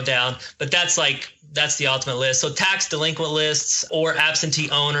super narrowed down, but that's the ultimate list. So tax delinquent lists or absentee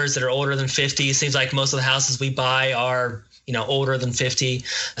owners that are older than 50. It seems like most of the houses we buy are, older than 50.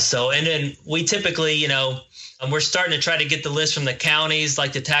 So, and then we typically, we're starting to try to get the list from the counties,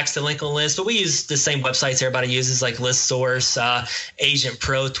 like the tax delinquent list, but we use the same websites everybody uses, like ListSource. Agent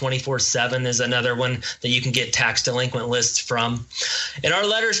Pro 24/7 is another one that you can get tax delinquent lists from. And our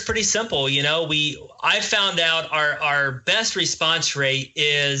letter is pretty simple. I found out our best response rate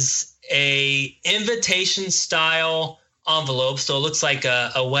is a invitation style envelope. So it looks like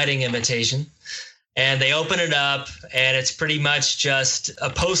a wedding invitation. And they open it up, and it's pretty much just a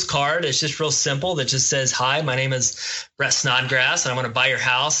postcard. It's just real simple that just says, hi, my name is Brett Snodgrass, and I want to buy your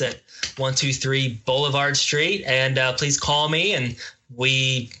house at 123 Boulevard Street. And please call me, and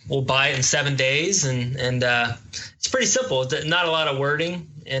we will buy it in 7 days. And it's pretty simple. Not a lot of wording,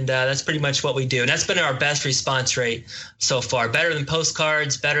 and that's pretty much what we do. And that's been our best response rate so far. Better than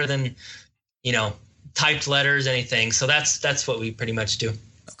postcards, better than, typed letters, anything. So that's what we pretty much do.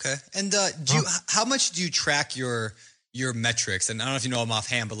 Okay. And how much do you track your metrics? And I don't know if you know them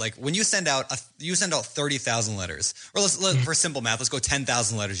offhand, but like when you send out 30,000 letters, or for simple math, let's go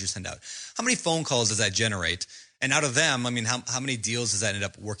 10,000 letters you send out. How many phone calls does that generate? And out of them, how many deals does that end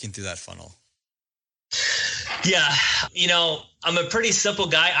up working through that funnel? Yeah. I'm a pretty simple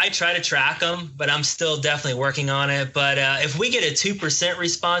guy. I try to track them, but I'm still definitely working on it. But if we get a 2%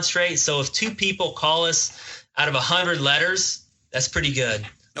 response rate, so if 2 people call us out of 100 letters, that's pretty good.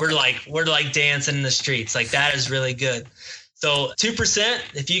 Okay. We're like dancing in the streets. Like that is really good. So 2%,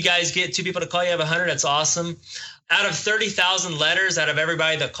 if you guys get 2 people to call you out of 100, that's awesome. Out of 30,000 letters, out of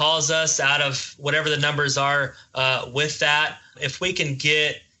everybody that calls us, out of whatever the numbers are with that, if we can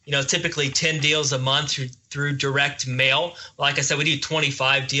get, typically 10 deals a month through direct mail. Like I said, we do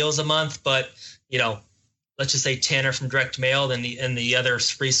 25 deals a month, but, let's just say 10 are from direct mail, then the other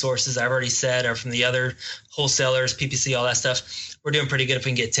resources I've already said are from the other wholesalers, PPC, all that stuff. We're doing pretty good if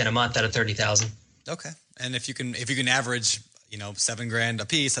we can get 10 a month out of 30,000. Okay. And if you can average, $7,000 a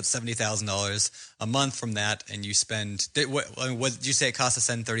piece, that's $70,000 a month from that. And you spend, what did you say it costs to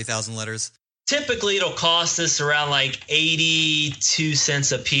send 30,000 letters? Typically it'll cost us around like 82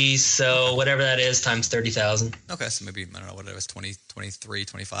 cents a piece. So whatever that is times 30,000. Okay. So maybe, I don't know what it was, 20, 23,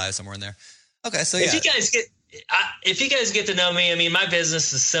 25, somewhere in there. Okay. So yeah. If you guys get to know me, my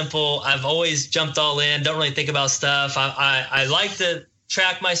business is simple. I've always jumped all in, don't really think about stuff. I like to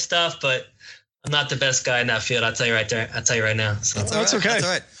track my stuff, but I'm not the best guy in that field. I'll tell you right now. So. That's okay. That's all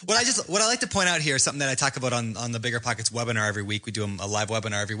right. What I like to point out here, something that I talk about on the Bigger Pockets webinar every week. We do a live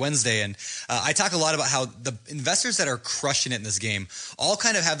webinar every Wednesday, and I talk a lot about how the investors that are crushing it in this game all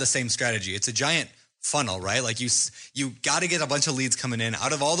kind of have the same strategy. It's a giant funnel, right? Like you got to get a bunch of leads coming in.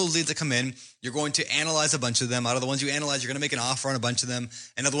 Out of all those leads that come in, you're going to analyze a bunch of them. Out of the ones you analyze, you're going to make an offer on a bunch of them.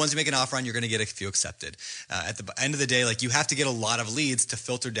 And of the ones you make an offer on, you're going to get a few accepted. At the end of the day, like you have to get a lot of leads to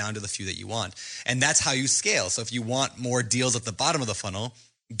filter down to the few that you want. And that's how you scale. So if you want more deals at the bottom of the funnel,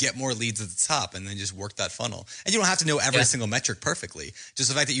 get more leads at the top and then just work that funnel. And you don't have to know every single metric perfectly. Just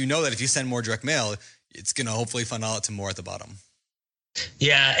the fact that you know that if you send more direct mail, it's going to hopefully funnel out to more at the bottom.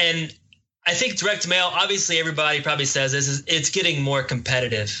 Yeah. And I think direct mail, obviously everybody probably says this, it's getting more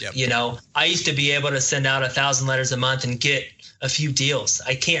competitive. Yep. I used to be able to send out 1,000 letters a month and get a few deals.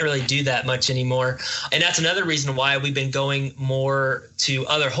 I can't really do that much anymore. And that's another reason why we've been going more to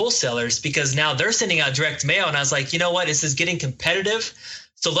other wholesalers, because now they're sending out direct mail. And I was like, you know what, this is getting competitive.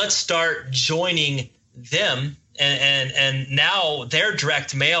 So let's start joining them And now their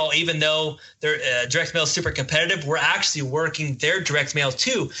direct mail, even though their direct mail is super competitive, we're actually working their direct mail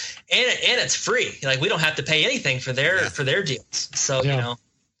too, and it's free. Like we don't have to pay anything for their deals. So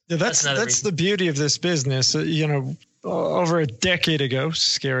that's the beauty of this business. Over a decade ago,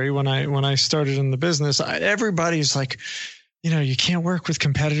 Scary, when I started in the business, everybody's like, you can't work with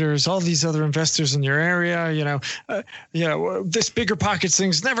competitors, all these other investors in your area, this bigger pockets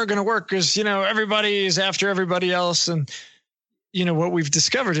thing's never going to work because, everybody is after everybody else. And, what we've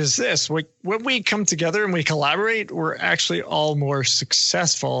discovered is this: when we come together and we collaborate, we're actually all more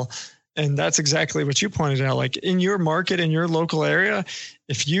successful. And that's exactly what you pointed out. Like in your market, in your local area,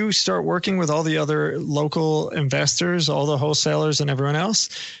 if you start working with all the other local investors, all the wholesalers and everyone else,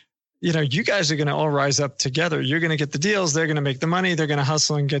 you guys are going to all rise up together. You're going to get the deals. They're going to make the money. They're going to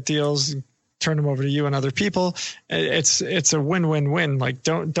hustle and get deals, and turn them over to you and other people. It's a win-win-win. Like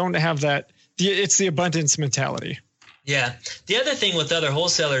don't have that. It's the abundance mentality. Yeah. The other thing with other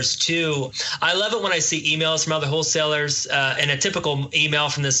wholesalers too, I love it when I see emails from other wholesalers, and a typical email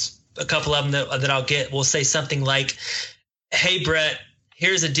from a couple of them that I'll get will say something like, "Hey, Brett,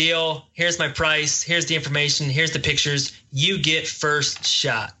 here's a deal. Here's my price. Here's the information. Here's the pictures. You get first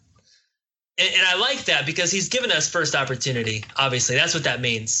shot." And I like that because he's given us first opportunity. Obviously, that's what that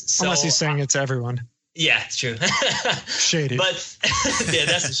means. So, unless he's saying it to everyone. Yeah, it's true. Shady. But yeah,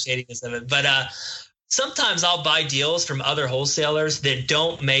 that's the shadiness of it. But sometimes I'll buy deals from other wholesalers that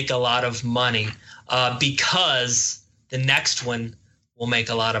don't make a lot of money because the next one will make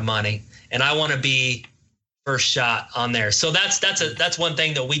a lot of money, and I want to be first shot on there. So that's one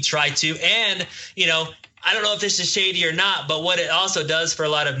thing that we try to. And I don't know if this is shady or not, but what it also does for a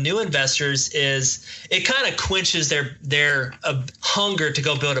lot of new investors is it kind of quenches their hunger to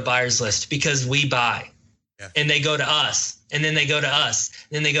go build a buyer's list because we buy, and they go to us, and then they go to us,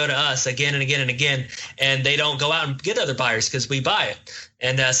 and then they go to us again and again and again, and they don't go out and get other buyers because we buy it.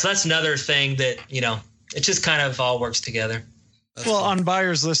 And so that's another thing that it just kind of all works together. On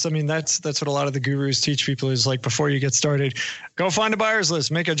buyer's lists, I mean, that's what a lot of the gurus teach people is like, before you get started, go find a buyer's list,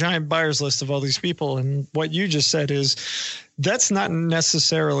 make a giant buyer's list of all these people. And what you just said is that's not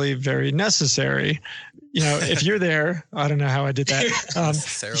necessarily very necessary. If you're there, I don't know how I did that.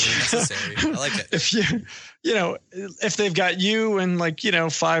 Necessarily necessary. I like it. If if they've got you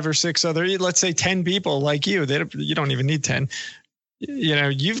and 5 or 6 other, let's say 10 people like you, you don't even need 10.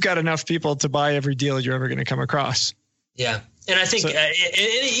 You've got enough people to buy every deal you're ever going to come across. Yeah. And I think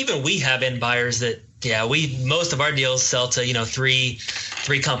even we have end buyers that, most of our deals sell to, three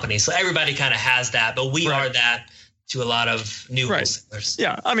companies. So everybody kind of has that, but we are that to a lot of new wholesalers.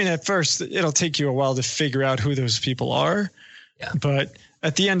 Yeah. I mean, at first it'll take you a while to figure out who those people are. Yeah. But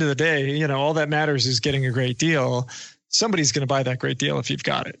at the end of the day, all that matters is getting a great deal. Somebody's going to buy that great deal if you've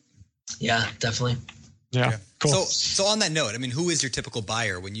got it. Yeah, definitely. Yeah. Cool. So on that note, I mean, who is your typical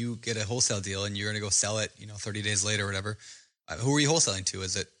buyer when you get a wholesale deal and you're going to go sell it, 30 days later or whatever? Who are you wholesaling to?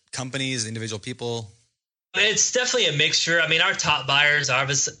 Is it companies, individual people? It's definitely a mixture. I mean, our top buyers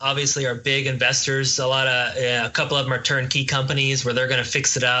obviously are big investors. A couple of them are turnkey companies where they're going to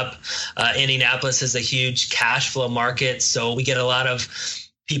fix it up. Indianapolis is a huge cash flow market, so we get a lot of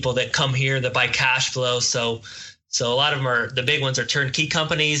people that come here that buy cash flow. So a lot of them the big ones are turnkey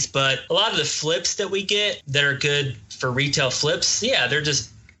companies, but a lot of the flips that we get that are good for retail flips, they're just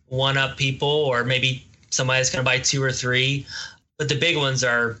one-up people, or maybe somebody's going to buy 2 or 3. But the big ones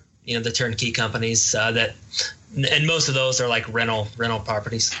are, the turnkey companies and most of those are like rental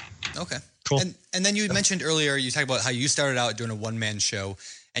properties. Okay, cool. And then you mentioned earlier, you talked about how you started out doing a one-man show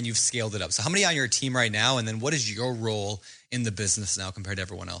and you've scaled it up. So how many on your team right now? And then what is your role in the business now compared to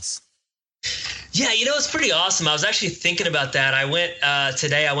everyone else? Yeah, it's pretty awesome. I was actually thinking about that. I went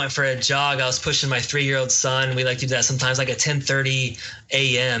today. I went for a jog. I was pushing my 3-year-old son. We like to do that sometimes, like at 10:30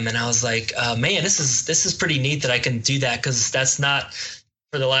 a.m. And I was like, man, this is pretty neat that I can do that, because that's not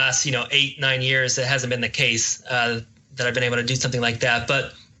for the last 8-9 years. It hasn't been the case that I've been able to do something like that.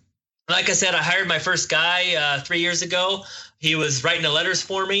 But like I said, I hired my first guy 3 years ago. He was writing the letters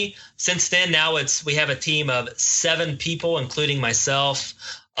for me. Since then, now we have a team of 7 people, including myself.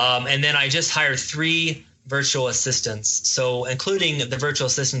 And then I just hired 3 virtual assistants. So including the virtual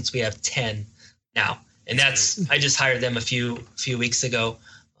assistants, we have 10 now. And I just hired them a few weeks ago.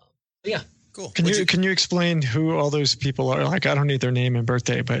 Yeah. Cool. Can you explain who all those people are? Like, I don't need their name and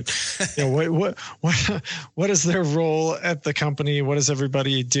birthday, but what is their role at the company? What does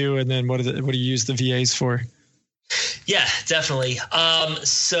everybody do? And then what do you use the VAs for? Yeah, definitely.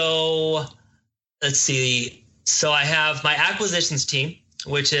 So let's see. So I have my acquisitions team.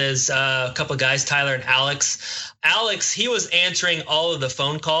 which is a couple of guys, Tyler and Alex. Alex, he was answering all of the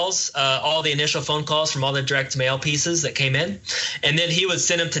phone calls, all the initial phone calls from all the direct mail pieces that came in. And then he would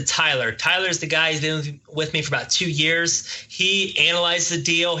send them to Tyler. Tyler's the guy who's been with me for about 2 years. He analyzes the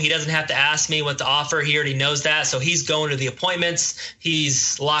deal. He doesn't have to ask me what to offer. He already knows that. So he's going to the appointments.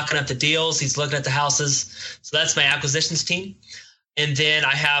 He's locking up the deals. He's looking at the houses. So that's my acquisitions team. And then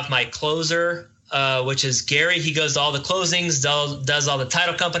I have my closer, which is Gary. He goes to all the closings, does all the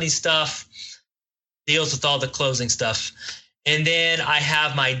title company stuff, deals with all the closing stuff. And then I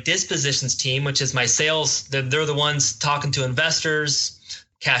have my dispositions team, which is my sales. They're the ones talking to investors,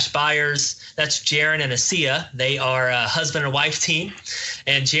 cash buyers. That's Jaron and Asia. They are a husband and wife team.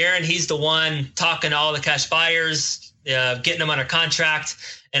 And Jaron, he's the one talking to all the cash buyers, getting them under contract.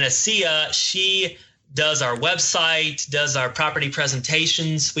 And Asia, she does our website, does our property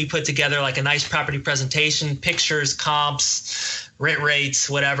presentations. We put together like a nice property presentation, pictures, comps, rent rates,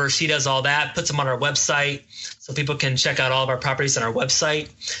 whatever. She does all that, puts them on our website so people can check out all of our properties on our website.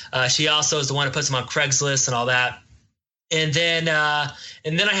 She also is the one who puts them on Craigslist and all that. And then I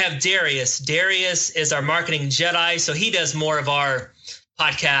have Darius. Darius is our marketing Jedi. So he does more of our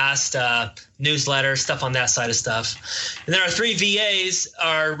podcast, newsletter, stuff on that side of stuff. And then our 3 VAs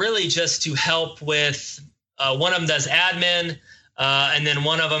are really just to help with, one of them does admin, and then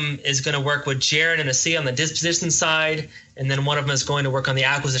one of them is going to work with Jaron and Asia on the disposition side, and then one of them is going to work on the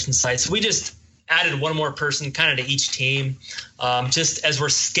acquisition side. So we just added one more person kind of to each team. Just as we're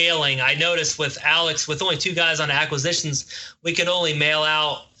scaling, I noticed with Alex, with only 2 guys on acquisitions, we could only mail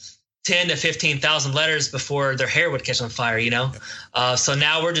out 10 to 15,000 letters before their hair would catch on fire, you know? So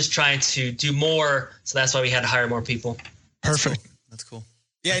now we're just trying to do more. So that's why we had to hire more people. Perfect. That's cool.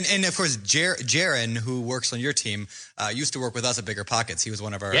 Yeah. And of course, Jaron, who works on your team, used to work with us at Bigger Pockets. He was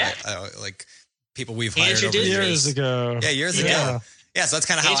one of our like people we've hired over years ago. Yeah, years ago. Yeah. So that's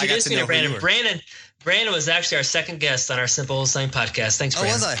kind of how I got to know Brandon. who you were. Brandon was actually our second guest on our Simple Wholesaling podcast. Thanks,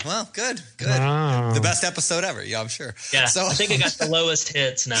 Brandon. Oh, was I? Well, good. Wow. The best episode ever. Yeah, I'm sure. Yeah, so, I think I got the lowest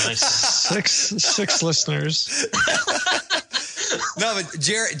hits now. Six listeners. No, but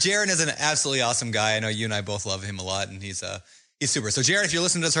Jaron is an absolutely awesome guy. I know you and I both love him a lot, and he's super. So, Jaron, if you're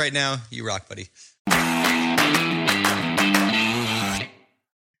listening to us right now, you rock, buddy.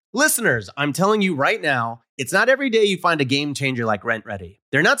 Listeners, I'm telling you right now, it's not every day you find a game changer like RentRedi.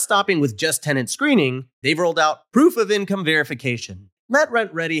 They're not stopping with just tenant screening. They've rolled out proof of income verification. Let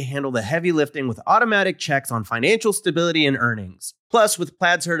RentRedi handle the heavy lifting with automatic checks on financial stability and earnings. Plus, with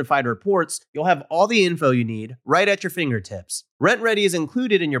Plaid certified reports, you'll have all the info you need right at your fingertips. RentRedi is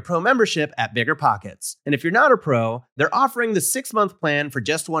included in your pro membership at Bigger Pockets. And if you're not a pro, they're offering the 6-month plan for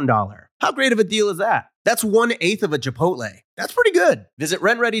just $1. How great of a deal is that? That's 1/8 of a Chipotle. That's pretty good. Visit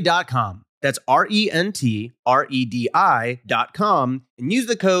rentredi.com. That's RENTREDI.com and use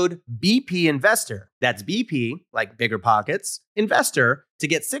the code BPInvestor. That's BP, like Bigger Pockets, Investor, to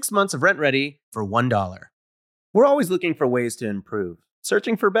get 6 months of RentRedi for $1. We're always looking for ways to improve,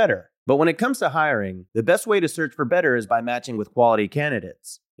 searching for better. But when it comes to hiring, the best way to search for better is by matching with quality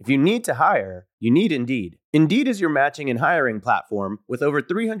candidates. If you need to hire, you need Indeed. Indeed is your matching and hiring platform with over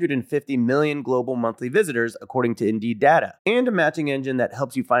 350 million global monthly visitors, according to Indeed data, and a matching engine that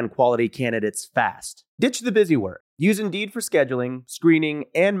helps you find quality candidates fast. Ditch the busy work. Use Indeed for scheduling, screening,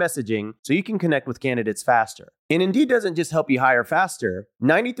 and messaging so you can connect with candidates faster. And Indeed doesn't just help you hire faster.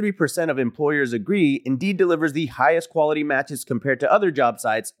 93% of employers agree Indeed delivers the highest quality matches compared to other job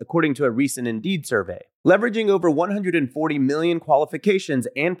sites, according to a recent Indeed survey. Leveraging over 140 million qualifications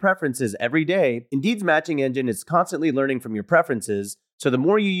and preferences every day, Indeed's matching engine is constantly learning from your preferences, so the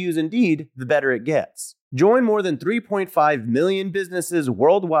more you use Indeed, the better it gets. Join more than 3.5 million businesses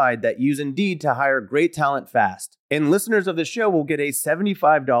worldwide that use Indeed to hire great talent fast. And listeners of the show will get a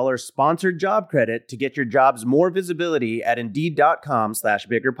 $75 sponsored job credit to get your jobs more visibility at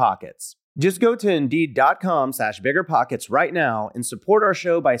Indeed.com/biggerpockets. Just go to Indeed.com/biggerpockets right now and support our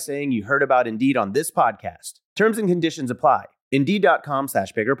show by saying you heard about Indeed on this podcast. Terms and conditions apply.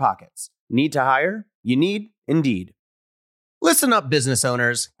 Indeed.com/biggerpockets. Need to hire? You need Indeed. Listen up, business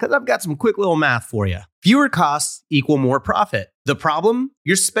owners, because I've got some quick little math for you. Fewer costs equal more profit. The problem?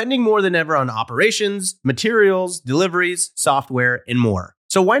 You're spending more than ever on operations, materials, deliveries, software, and more.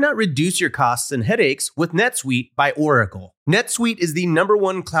 So why not reduce your costs and headaches with NetSuite by Oracle? NetSuite is the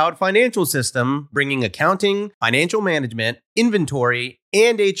 #1 cloud financial system, bringing accounting, financial management, inventory,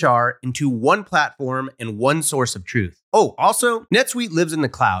 and HR into one platform and one source of truth. Oh, also, NetSuite lives in the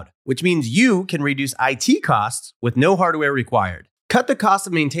cloud, which means you can reduce IT costs with no hardware required. Cut the cost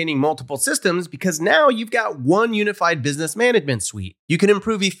of maintaining multiple systems because now you've got one unified business management suite. You can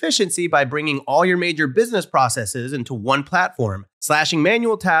improve efficiency by bringing all your major business processes into one platform, slashing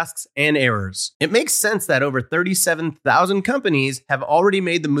manual tasks and errors. It makes sense that over 37,000 companies have already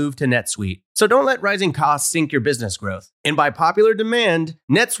made the move to NetSuite. So don't let rising costs sink your business growth. And by popular demand,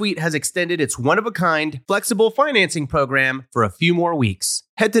 NetSuite has extended its one-of-a-kind, flexible financing program for a few more weeks.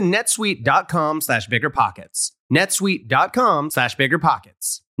 Head to netsuite.com/biggerpockets.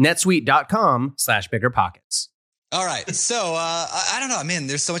 netsuite.com/biggerpockets. netsuite.com/biggerpockets. All right. So, I don't know, man,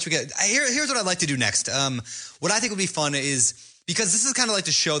 there's so much we get. Here's what I'd like to do next. What I think would be fun is, because this is kind of like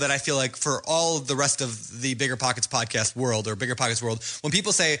the show that I feel like for all the rest of the Bigger Pockets podcast world or Bigger Pockets world, when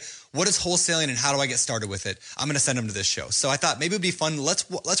people say, what is wholesaling and how do I get started with it? I'm going to send them to this show. So I thought maybe it'd be fun.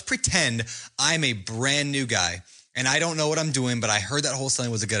 Let's pretend I'm a brand new guy and I don't know what I'm doing, but I heard that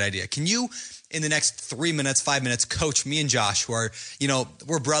wholesaling was a good idea. Can you, in the next 3 minutes, 5 minutes, coach me and Josh, who are,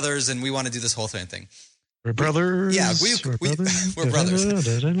 we're brothers and we want to do this wholesaling thing? We're brothers. We're brothers.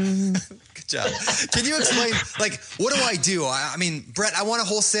 Good job. Can you explain, what do I do? I mean, Brett, I want to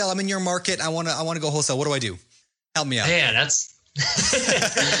wholesale. I'm in your market. I want to go wholesale. What do I do? Help me out. Man, that's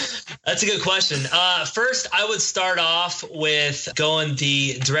a good question. First, I would start off with going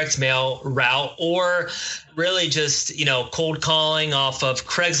the direct mail route, or really just, cold calling off of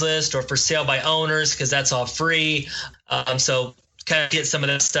Craigslist or for sale by owners, because that's all free. So kind of get some of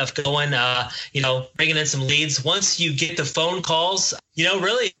that stuff going, bringing in some leads. Once you get the phone calls,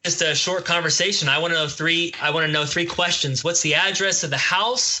 really just a short conversation. I want to know three questions. What's the address of the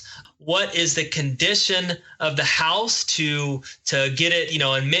house? What is the condition of the house to get it,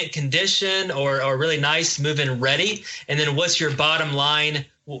 in mint condition or really nice, move-in ready? And then what's your bottom line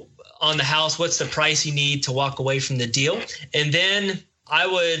on the house? What's the price you need to walk away from the deal? And then I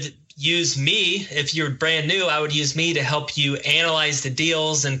would use me. If you're brand new, I would use me to help you analyze the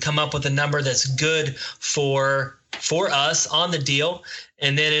deals and come up with a number that's good for us on the deal.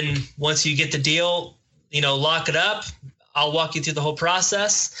 And then once you get the deal, lock it up. I'll walk you through the whole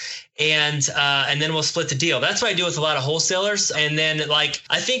process, and then we'll split the deal. That's what I do with a lot of wholesalers. And then I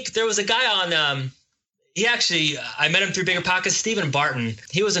think there was a guy on, I met him through Bigger Pockets, Stephen Barton.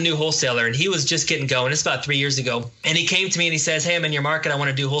 He was a new wholesaler and he was just getting going. It's about 3 years ago. And he came to me and he says, hey, I'm in your market. I want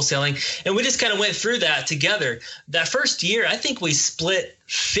to do wholesaling. And we just kind of went through that together. That first year, I think we split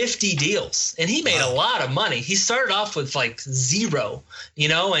 50 deals and he made a lot of money. He started off with zero,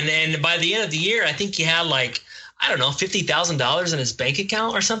 and by the end of the year, I think he had $50,000 in his bank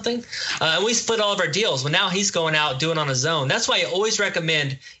account or something. And we split all of our deals. Well, now he's going out doing it on his own. That's why I always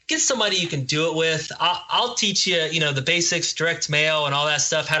recommend get somebody you can do it with. I'll teach you, the basics, direct mail and all that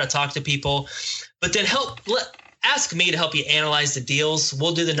stuff, how to talk to people, but then ask me to help you analyze the deals.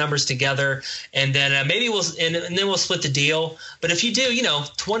 We'll do the numbers together, and then maybe we'll split the deal. But if you do,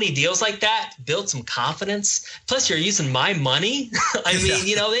 20 deals like that, build some confidence. Plus, you're using my money. I mean,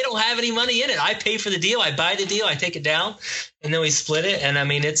 they don't have any money in it. I pay for the deal. I buy the deal. I take it down, and then we split it. And I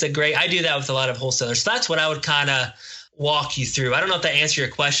mean, I do that with a lot of wholesalers. So that's what I would kind of walk you through. I don't know if that answers your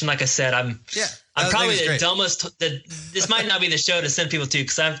question. Like I said, I'm probably the dumbest. This might not be the show to send people to,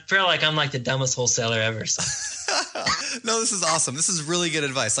 because I feel like I'm the dumbest wholesaler ever. So. No, this is awesome. This is really good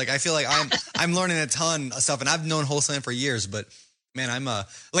advice. I feel like I'm learning a ton of stuff, and I've known wholesaling for years. But man, I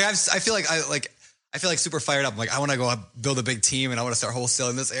feel like super fired up. I want to go build a big team, and I want to start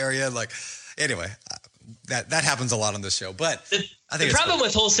wholesaling this area. Anyway, that happens a lot on this show. But I think the problem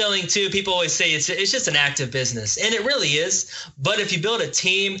with wholesaling too, people always say it's just an active business, and it really is. But if you build a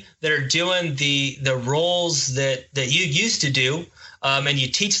team that are doing the roles that you used to do, and you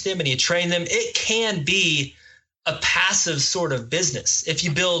teach them and you train them, it can be a passive sort of business if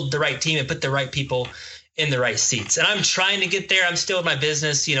you build the right team and put the right people in the right seats. And I'm trying to get there. I'm still in my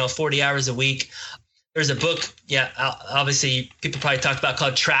business, 40 hours a week. There's a book, obviously people probably talked about,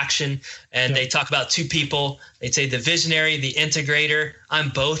 called Traction, and they talk about two people. They'd say the visionary, the integrator. I'm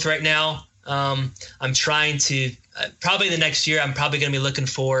both right now. I'm trying to probably the next year, I'm probably going to be looking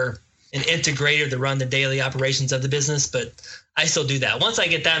for an integrator to run the daily operations of the business, but I still do that. Once I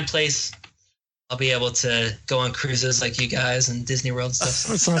get that in place, I'll be able to go on cruises like you guys and Disney World and stuff.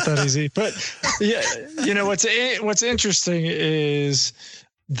 It's not that easy, but what's interesting is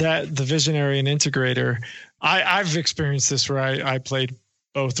that the visionary and integrator, I've experienced this where I played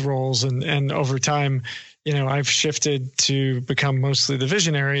both roles, and over time, I've shifted to become mostly the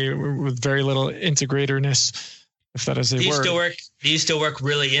visionary with very little integratorness, if that is a word. Do you still work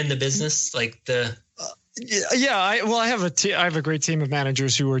really in the business, I have a great team of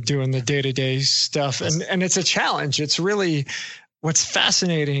managers who are doing the day-to-day stuff, and it's a challenge. It's really, what's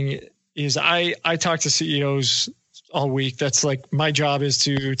fascinating is I talk to CEOs all week. That's like my job is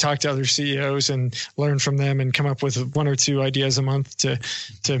to talk to other CEOs and learn from them and come up with 1 or 2 ideas a month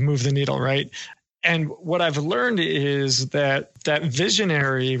to move the needle, right? And what I've learned is that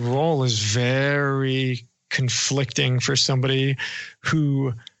visionary role is very conflicting for somebody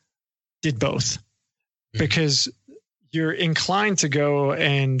who did both, because you're inclined to go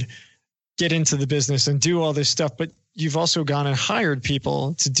and get into the business and do all this stuff, but you've also gone and hired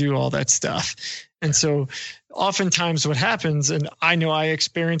people to do all that stuff. And so oftentimes what happens, and I know I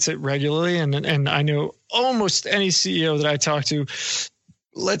experience it regularly, and I know almost any CEO that I talk to,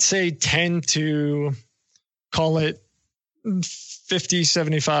 let's say 10 to call it 50,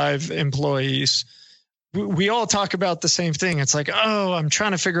 75 employees, we all talk about the same thing. It's like, oh, I'm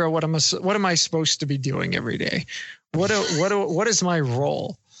trying to figure out what am I supposed to be doing every day? What is my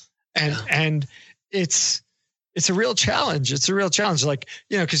role? And it's a real challenge. It's a real challenge. Like,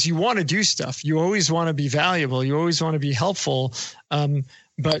 because you want to do stuff. You always want to be valuable. You always want to be helpful.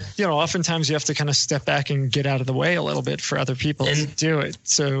 But oftentimes you have to kind of step back and get out of the way a little bit for other people to do it.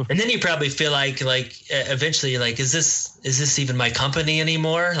 So, and then you probably feel like eventually, like, is this even my company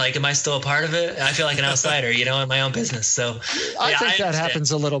anymore? Like, am I still a part of it? I feel like an outsider, in my own business. So I think that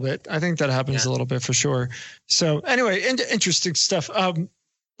happens a little bit. I think that happens a little bit for sure. So anyway, interesting stuff.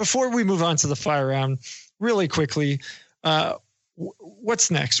 Before we move on to the fire round, really quickly, what's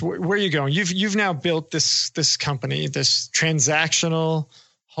next? Where are you going? You've now built this company, this transactional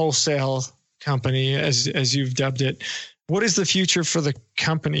wholesale company, as you've dubbed it. What is the future for the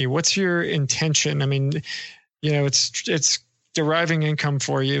company? What's your intention? I mean, it's deriving income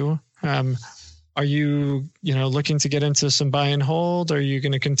for you. Are you, looking to get into some buy and hold? Are you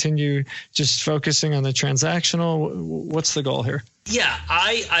going to continue just focusing on the transactional? What's the goal here? Yeah,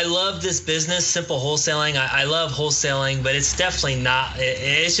 I love this business, Simple Wholesaling. I love wholesaling, but it's definitely not,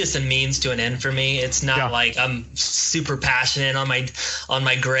 it's just a means to an end for me. It's not like I'm super passionate on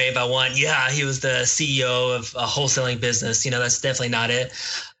my grave. He was the CEO of a wholesaling business. That's definitely not it.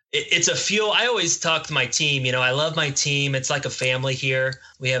 It's a fuel. I always talk to my team. I love my team. It's like a family here.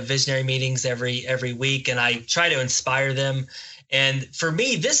 We have visionary meetings every week, and I try to inspire them. And for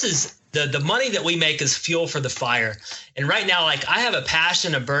me, this is the money that we make is fuel for the fire. And right now, like, I have a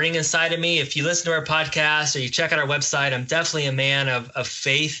passion, a burning inside of me. If you listen to our podcast or you check out our website, I'm definitely a man of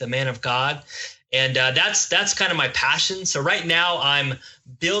faith, a man of God. And that's kind of my passion. So right now I'm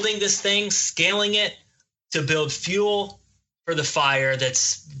building this thing, scaling it to build fuel for the fire.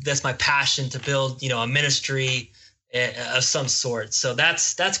 That's my passion, to build, a ministry of some sort. So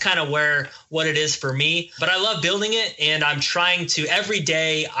that's kind of what it is for me. But I love building it, and I'm trying to, every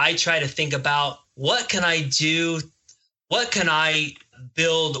day I try to think about, what can I do? What can I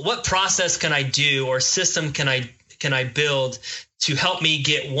build? What process can I do, or system can I build to help me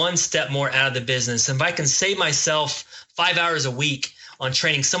get one step more out of the business? And if I can save myself 5 hours a week on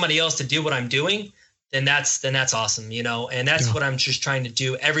training somebody else to do what I'm doing, then that's awesome, and that's what I'm just trying to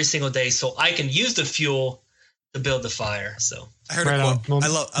do every single day, so I can use the fuel to build the fire. So I heard a quote. Well, I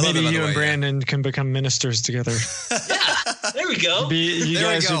love maybe it, you and Brandon can become ministers togetger. Yeah, there we go. You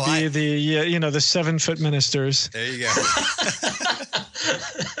guys would be the 7-foot ministers. There you go.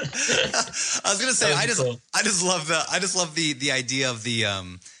 I was gonna say, I just love the idea of the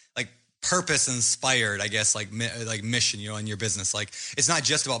purpose inspired, I guess, like mission, in your business. Like, it's not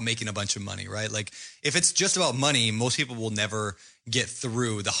just about making a bunch of money, right? Like, if it's just about money, most people will never get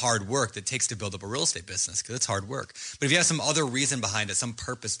through the hard work that it takes to build up a real estate business, because it's hard work. But if you have some other reason behind it, some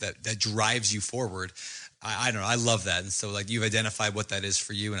purpose that drives you forward, I don't know. I love that. And so, like, you've identified what that is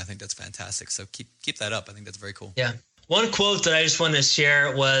for you, and I think that's fantastic. So keep that up. I think that's very cool. Yeah. One quote that I just wanted to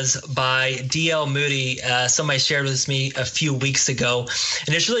share was by D.L. Moody. Somebody shared with me a few weeks ago,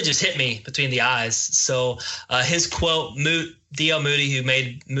 and it's really just hit me between the eyes. So his quote, D.L. Moody, who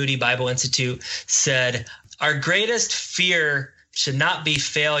made Moody Bible Institute, said, "Our greatest fear should not be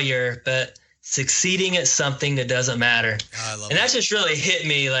failure, but succeeding at something that doesn't matter." I love and that just really hit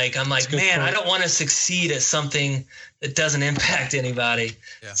me. Like, I'm like, man, point. I don't want to succeed at something that doesn't impact anybody.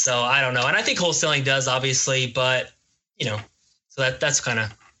 Yeah. So I don't know. And I think wholesaling does, obviously, but so that's kind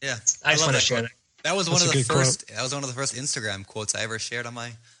of, I just want to share that. That was one of the first. That was one of the first Instagram quotes I ever shared on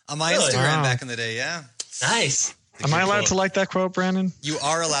my Instagram back in the day. Yeah, nice. Am I allowed to like that quote, Brandon? You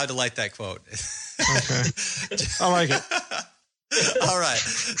are allowed to like that quote. Okay, I like it. All right,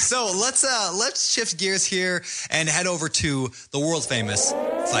 so let's shift gears here and head over to the world famous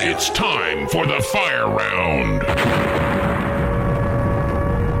fire. It's time for the fire round.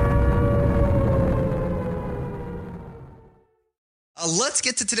 Let's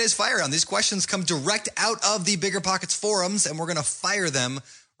get to today's fire round. These questions come direct out of the Bigger Pockets forums, and we're going to fire them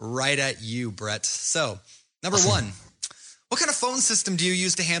right at you, Brett. So Number one, what kind of phone system do you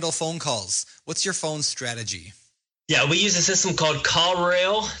use to handle phone calls? What's your phone strategy? Yeah, we use a system called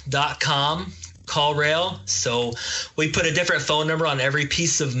callrail.com. CallRail. So we put a different phone number on every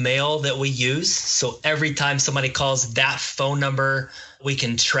piece of mail that we use. So every time somebody calls that phone number, we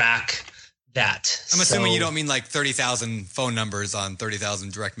can track that. I'm assuming you don't mean like 30,000 phone numbers on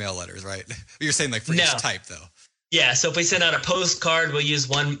 30,000 direct mail letters, right? You're saying like for each type, though. Yeah. So if we send out a postcard, we'll use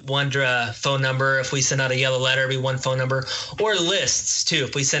one phone number. If we send out a yellow letter, it'll be one phone number. Or lists, too.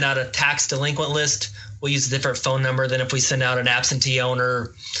 If we send out a tax delinquent list, we'll use a different phone number than if we send out an absentee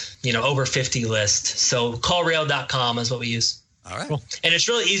owner, over 50 list. So callrail.com is what we use. All right. Cool. And it's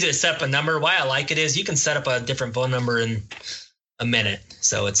really easy to set up a number. Why I like it is you can set up a different phone number in a minute.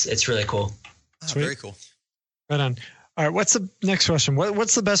 So it's really cool. Oh, very cool. Right on. All right. What's the next question?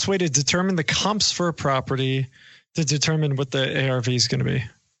 What's the best way to determine the comps for a property to determine what the ARV is going to be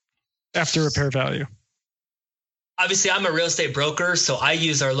after repair value? Obviously, I'm a real estate broker, so I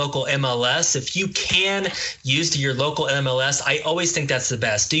use our local MLS. If you can use your local MLS, I always think that's the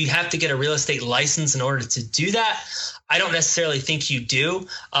best. Do you have to get a real estate license in order to do that? I don't necessarily think you do.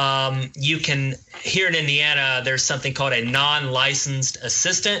 You can, here in Indiana, there's something called a non-licensed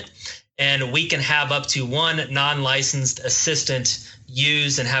assistant, and we can have up to one non-licensed assistant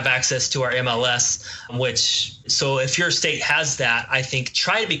use and have access to our MLS, so if your state has that, I think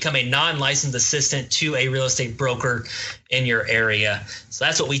try to become a non-licensed assistant to a real estate broker in your area. So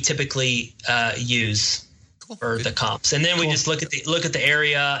that's what we typically use for the comps. And then we just look at the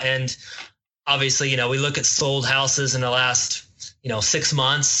area, and obviously, we look at sold houses in the last, 6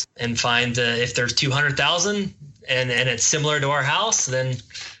 months and find if there's 200,000 and it's similar to our house, then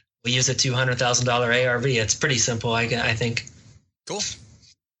we use a $200,000 ARV. It's pretty simple, I think. Cool.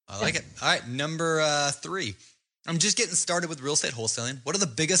 I like it. All right. Number 3. I'm just getting started with real estate wholesaling. What are the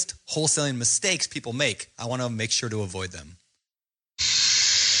biggest wholesaling mistakes people make? I want to make sure to avoid them.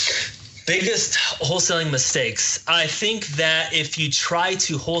 Biggest wholesaling mistakes. I think that if you try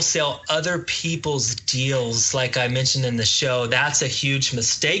to wholesale other people's deals, like I mentioned in the show, that's a huge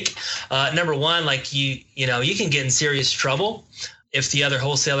mistake. Number one, like you can get in serious trouble if the other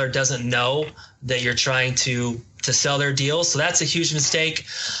wholesaler doesn't know that you're trying to sell their deals. So that's a huge mistake.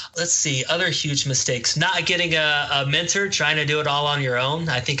 Let's see, other huge mistakes. Not getting a mentor, trying to do it all on your own,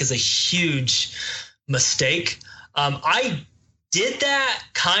 I think is a huge mistake. I did that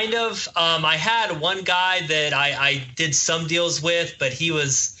kind of. I had one guy that I did some deals with, but he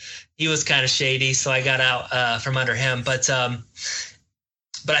was kind of shady, so I got out from under him. But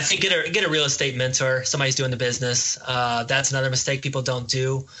I think get a real estate mentor. Somebody's doing the business. That's another mistake people don't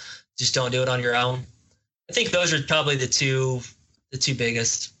do. Just don't do it on your own. I think those are probably the two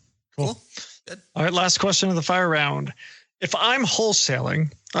biggest. Cool. Good. All right. Last question of the fire round. If I'm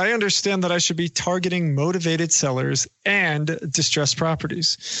wholesaling, I understand that I should be targeting motivated sellers and distressed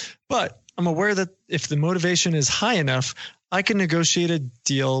properties, but I'm aware that if the motivation is high enough, I can negotiate a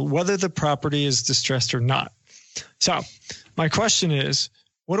deal whether the property is distressed or not. So my question is,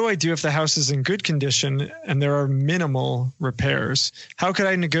 what do I do if the house is in good condition and there are minimal repairs? How could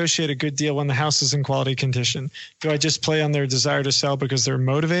I negotiate a good deal when the house is in quality condition? Do I just play on their desire to sell because they're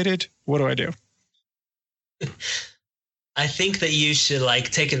motivated? What do I do? I think that you should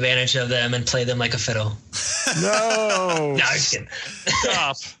take advantage of them and play them like a fiddle. No. No, I'm just kidding.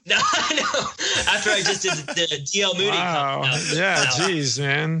 Stop. No, I know. After I just did the DL Moody. Wow. Yeah, geez,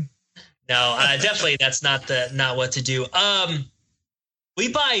 man. No, definitely that's not what to do. We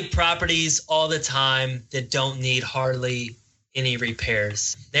buy properties all the time that don't need hardly any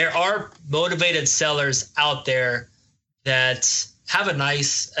repairs. There are motivated sellers out there that have a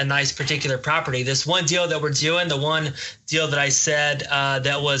nice particular property. This one deal that we're doing, the one deal that I said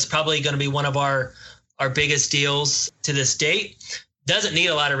that was probably going to be one of our biggest deals to this date, doesn't need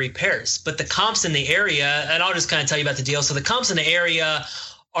a lot of repairs. But the comps in the area, and I'll just kind of tell you about the deal. So the comps in the area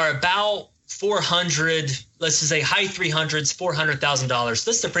are about 400, let's just say high 300s, $400,000.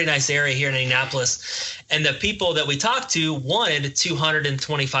 This is a pretty nice area here in Indianapolis. And the people that we talked to wanted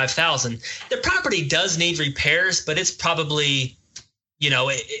 $225,000. The property does need repairs, but it's probably,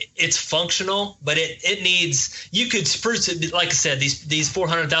 it's functional, but it needs, you could spruce it. Like I said, these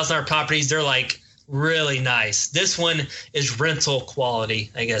 $400,000 properties, they're really nice. This one is rental quality,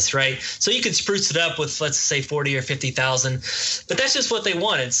 I guess, right? So you could spruce it up with, let's say, 40 or 50,000, but that's just what they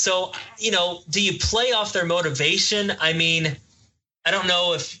wanted. So, do you play off their motivation? I mean, I don't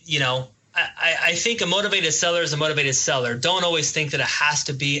know if, I think a motivated seller is a motivated seller. Don't always think that it has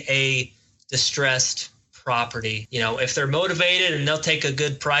to be a distressed property. If they're motivated and they'll take a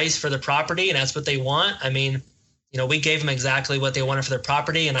good price for the property and that's what they want, I mean, we gave them exactly what they wanted for their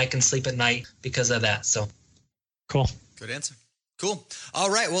property, and I can sleep at night because of that. So Cool. Good answer. Cool. All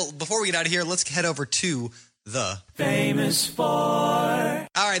right. Well, before we get out of here, let's head over to the Famous Four. All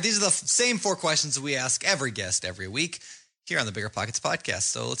right. These are the same 4 questions that we ask every guest every week here on the Bigger Pockets podcast.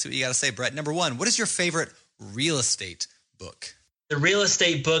 So let's see what you got to say, Brett. Number 1, what is your favorite real estate book? The real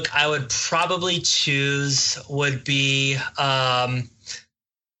estate book I would probably choose would be, man,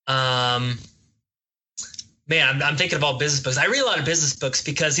 I'm thinking of all business books. I read a lot of business books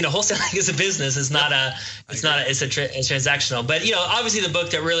because, wholesaling is a business. It's transactional. But, obviously the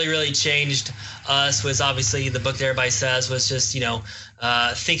book that really, really changed us was obviously the book that everybody says was just,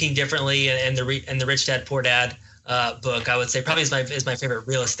 Thinking Differently and the Rich Dad, Poor Dad book. I would say probably is my favorite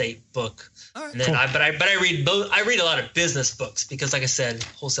real estate book. All right, and then cool. I read both. I read a lot of business books because, like I said,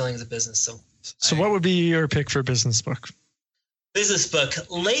 wholesaling is a business. So what would be your pick for a business book? Business book.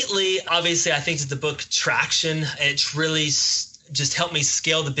 Lately, obviously, I think it's the book Traction. It's really just helped me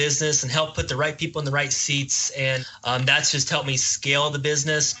scale the business and help put the right people in the right seats. And that's just helped me scale the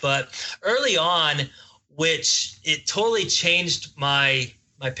business. But early on, which it totally changed my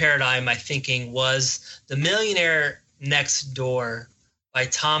paradigm, my thinking, was The Millionaire Next Door by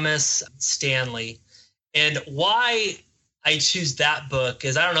Thomas Stanley. And why I choose that book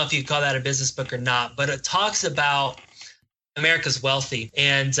is, I don't know if you call that a business book or not, but it talks about America's wealthy.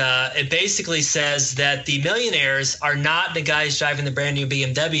 And it basically says that the millionaires are not the guys driving the brand new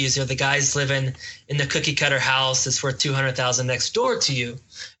BMWs. They're the guys living in the cookie cutter house that's worth $200,000 next door to you.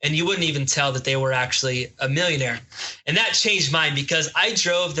 And you wouldn't even tell that they were actually a millionaire. And that changed mine because I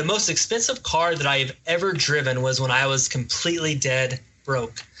drove the most expensive car that I've ever driven was when I was completely dead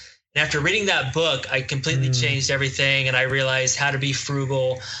broke. And after reading that book, I completely changed everything, and I realized how to be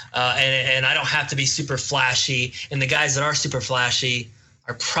frugal, and I don't have to be super flashy. And the guys that are super flashy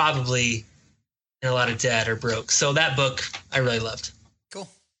are probably in a lot of debt or broke. So that book I really loved. Cool.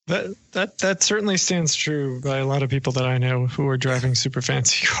 That certainly stands true by a lot of people that I know who are driving super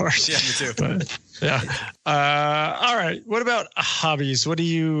fancy cars. Yeah, me too. But, yeah. All right. What about hobbies? What do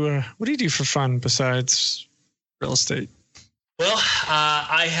you do for fun besides real estate? Well,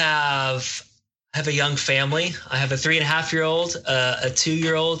 I have a young family. I have a 3.5-year-old, a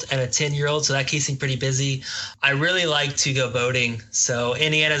 2-year-old, and a 10-year-old. So that keeps me pretty busy. I really like to go boating. So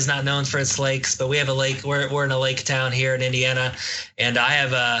Indiana is not known for its lakes, but we have a lake. We're in a lake town here in Indiana, and I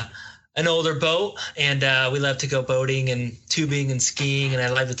have an older boat, and we love to go boating and tubing and skiing, and I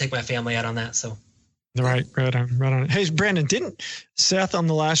love to take my family out on that. So. Right on. Hey, Brandon, didn't Seth on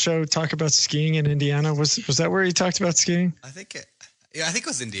the last show talk about skiing in Indiana? Was that where he talked about skiing? I think it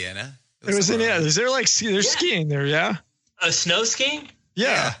was Indiana. It was Indiana. Is there there's skiing there? Yeah. Snow skiing?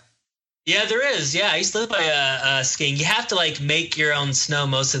 Yeah. Yeah, there is. Yeah, I used to live by skiing. You have to make your own snow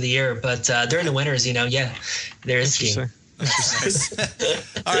most of the year, but during the winters, there is skiing.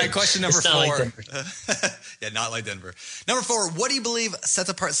 All right, question number 4. Like yeah, not like Denver. Number 4, what do you believe sets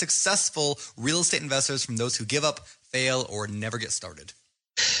apart successful real estate investors from those who give up, fail, or never get started?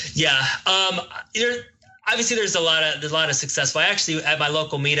 Yeah, obviously there's a lot of successful. I actually, at my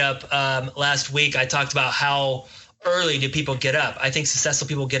local meetup last week, I talked about how early do people get up. I think successful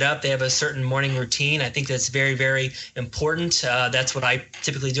people get up. They have a certain morning routine. I think that's very, very important. That's what I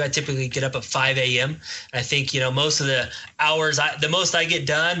typically do. I typically get up at 5 a.m. I think, most of the hours, the most I get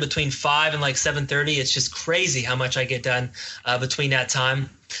done between 5 and 7:30, it's just crazy how much I get done between that time.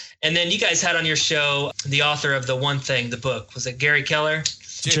 And then you guys had on your show the author of The One Thing, the book. Was it Gary Keller?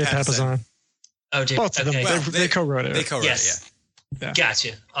 Jay Papasan. Oh, Jay. Both of them. Okay. They co-wrote it. They co-wrote it, yeah. Yeah.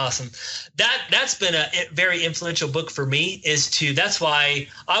 Gotcha. Awesome. That's been a very influential book for me. That's why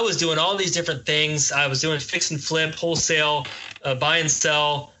I was doing all these different things. I was doing fix and flip, wholesale, buy and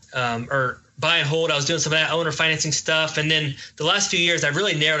sell, or buy and hold. I was doing some of that owner financing stuff. And then the last few years, I've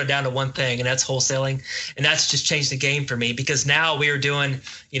really narrowed it down to one thing, and that's wholesaling. And that's just changed the game for me because now we are doing,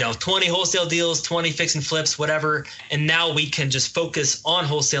 20 wholesale deals, 20 fix and flips, whatever. And now we can just focus on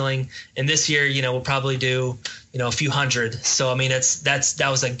wholesaling. And this year, we'll probably do, a few hundred. So, I mean, that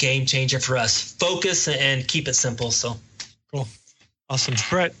was a game changer for us. Focus and keep it simple. So cool. Awesome.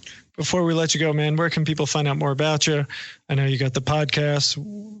 Brett, before we let you go, man, where can people find out more about you? I know you got the podcast.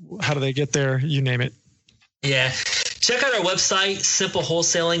 How do they get there? You name it. Yeah. Check out our website.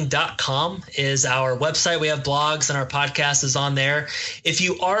 SimpleWholesaling.com is our website. We have blogs and our podcast is on there. If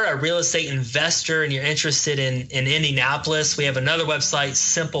you are a real estate investor and you're interested in Indianapolis, we have another website,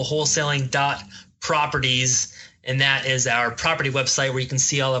 SimpleWholesaling.properties. And that is our property website where you can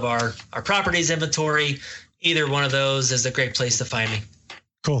see all of our properties inventory. Either one of those is a great place to find me.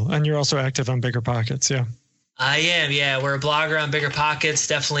 Cool. And you're also active on Bigger Pockets. Yeah. I am. Yeah. We're a blogger on Bigger Pockets.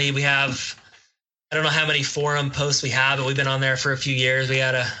 Definitely. We have, I don't know how many forum posts we have, but we've been on there for a few years. We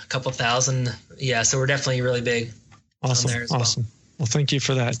had a couple thousand. Yeah. So we're definitely really big. Awesome. there as well. Awesome. Well, thank you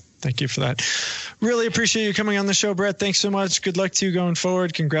for that. Thank you for that. Really appreciate you coming on the show, Brett. Thanks so much. Good luck to you going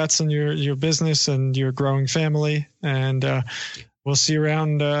forward. Congrats on your business and your growing family. And we'll see you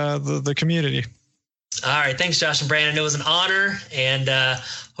around the community. All right. Thanks, Josh and Brandon. It was an honor, and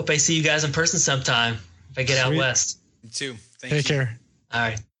hope I see you guys in person sometime if I get out west. You too. Take care. All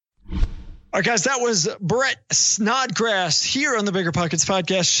right. All right, guys, that was Brett Snodgrass here on the Bigger Pockets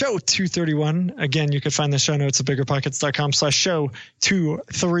Podcast, show 231. Again, you can find the show notes at biggerpockets.com/show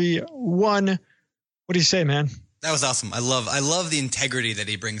 231. What do you say, man? That was awesome. I love the integrity that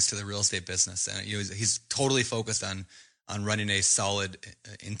he brings to the real estate business. And he's totally focused on running a solid,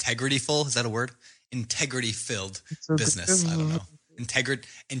 integrity-full, is that a word? Integrity-filled business. I don't know.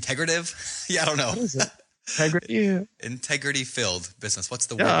 Integrative? Yeah, I don't know. What is it? Integrity. Integrity-filled business. What's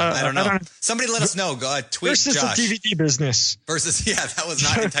the word? I don't know. Somebody let us know. Go tweet versus Josh. Versus a DVD business. Versus, yeah, that was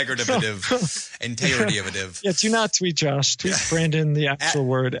not integrative. Integrity-ative. Yeah, do not tweet Josh. Tweet Brandon the actual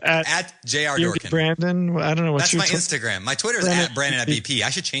word. At JR Dorkin. Brandon. I don't know what that's my Instagram. My Twitter is at Brandon at BP. I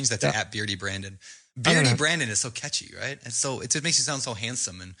should change that to at Beardy Brandon. Beardy Brandon is so catchy, right? And so it makes you sound so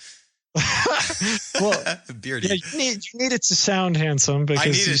handsome and well, beardy. Yeah, you need it to sound handsome because I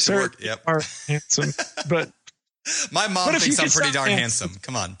need it to work. Yep. Are handsome, but my mom thinks I'm pretty darn handsome.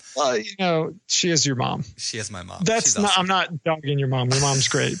 Come on. Well, she is your mom. She is my mom. That's She's not. awesome. I'm not dogging your mom. Your mom's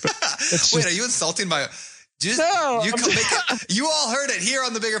great, but wait, are you insulting my? No, you all heard it here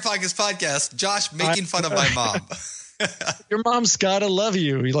on the Bigger Pockets podcast. Josh making fun of my mom. Your mom's gotta love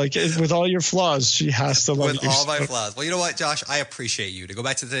you, like with all your flaws. She has to love you. With all my flaws. Well, you know what, Josh? I appreciate you. To go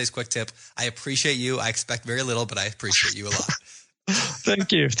back to today's quick tip, I appreciate you. I expect very little, but I appreciate you a lot.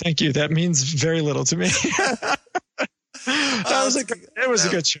 Thank you. That means very little to me. It was a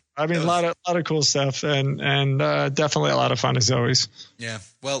good show. I mean, a lot of cool stuff, and definitely a lot of fun as always. Yeah.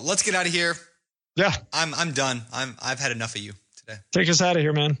 Well, let's get out of here. Yeah. I'm done. I've had enough of you today. Take us out of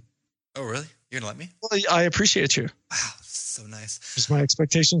here, man. Oh, really? You're gonna let me? Well, I appreciate you. Wow, so nice. Because my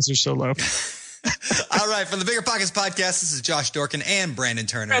expectations are so low. All right, from the Bigger Pockets podcast, this is Josh Dorkin and Brandon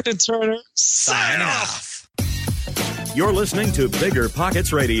Turner. Signing off. You're listening to Bigger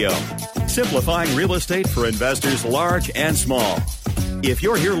Pockets Radio, simplifying real estate for investors large and small. If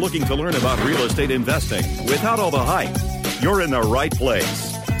you're here looking to learn about real estate investing without all the hype, you're in the right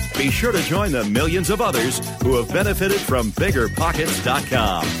place. Be sure to join the millions of others who have benefited from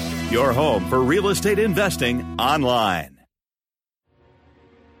BiggerPockets.com. Your home for real estate investing online.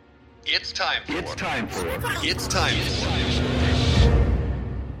 It's time for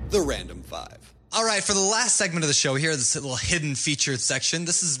the Random Five. All right, for the last segment of the show here, this little hidden featured section,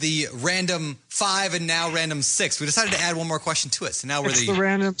 this is the Random 5 and now Random 6. We decided to add one more question to it. So now we're the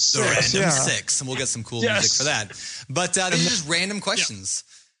Random 6. The Random 6, and we'll get some cool music for that. But these are just random questions.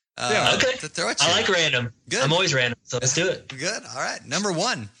 Okay. To throw at you. I like random. Good. I'm always random, so let's do it. Good. All right. Number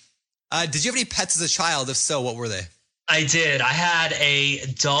 1. Did you have any pets as a child? If so, what were they? I did. I had a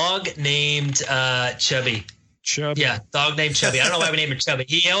dog named Chubby. Chubby. Yeah, dog named Chubby. I don't know why we named him Chubby.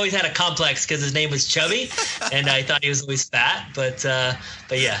 He always had a complex because his name was Chubby, and I thought he was always fat. But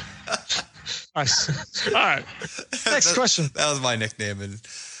yeah. Nice. All right. Next question. That was my nickname in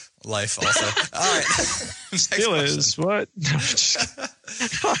life, also. All right. Still is what? No, just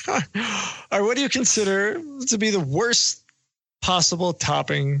all right. What do you consider to be the worst possible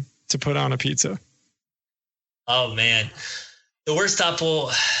topping to put on a pizza? Oh man, the worst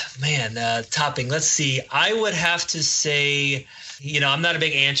topping. Let's see. I would have to say, I'm not a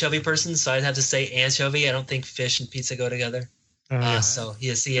big anchovy person, so I'd have to say anchovy. I don't think fish and pizza go together. So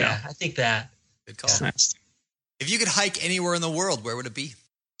yes, yeah, I think that. Good call. If you could hike anywhere in the world, where would it be?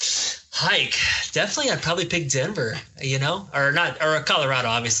 Hike, definitely. I'd probably pick Denver. Or Colorado,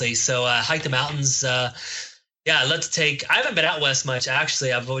 obviously. So hike the mountains. Yeah, I'd love to take – I haven't been out west much,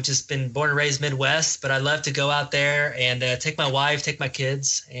 actually. I've just been born and raised Midwest, but I'd love to go out there and take my wife, take my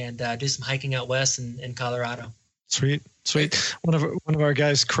kids, and do some hiking out west in Colorado. Sweet. One of our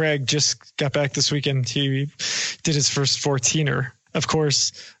guys, Craig, just got back this weekend. He did his first 14er. Of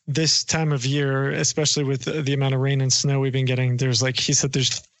course, this time of year, especially with the amount of rain and snow we've been getting, there's he said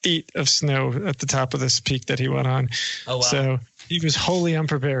there's feet of snow at the top of this peak that he went on. Oh, wow. So he was wholly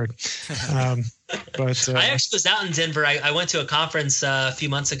unprepared. But I actually was out in Denver. I went to a conference a few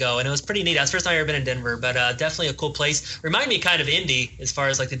months ago, and it was pretty neat. That's the first time I've ever been in Denver, but definitely a cool place. Reminded me kind of Indy as far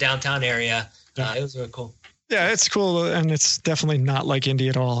as the downtown area. It was really cool. Yeah, it's cool, and it's definitely not like Indy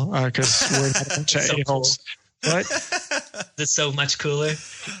at all because we're not a bunch of a-holes. What? That's so much cooler.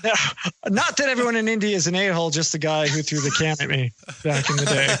 No, not that everyone in Indy is an a-hole, just a guy who threw the can at me back in the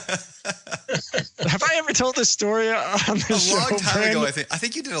day. Have I ever told this story on the show? A long time ago, I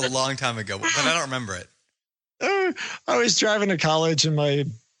think you did a long time ago, but I don't remember it. I was driving to college in my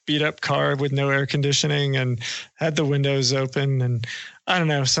beat up car with no air conditioning and had the windows open, and I don't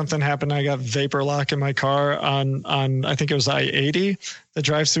know, something happened. I got vapor lock in my car on I think it was I-80 that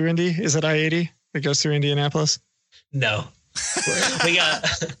drives through Indy. Is it I-80 that goes through Indianapolis? No. we got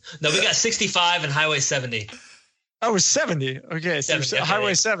 65 and Highway 70. Oh, it was 70. Okay. So 70,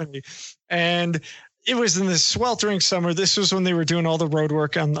 Highway 70. And it was in the sweltering summer. This was when they were doing all the road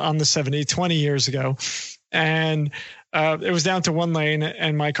work on the 70, 20 years ago. And it was down to one lane,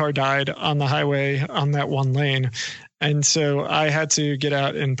 and my car died on the highway on that one lane. And so I had to get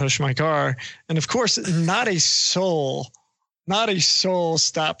out and push my car. And of course, not a soul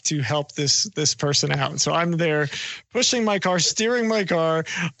stopped to help this person out. So I'm there pushing my car, steering my car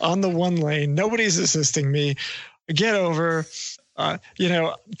on the one lane. Nobody's assisting me. I get over,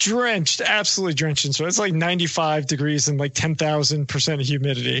 drenched, absolutely drenched. And so it's like 95 degrees and like 10,000%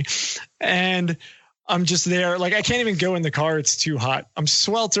 humidity. And I'm just there. Like, I can't even go in the car. It's too hot. I'm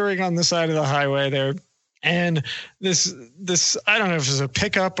sweltering on the side of the highway there. And this, I don't know if it was a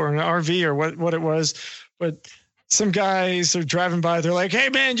pickup or an RV or what it was, but some guys are driving by. They're like, "Hey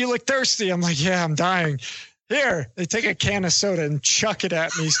man, you look thirsty." I'm like, "Yeah, I'm dying." Here, they take a can of soda and chuck it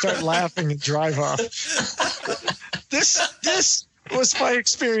at me, start laughing and drive off. This was my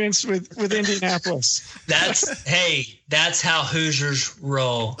experience with Indianapolis. That's how Hoosiers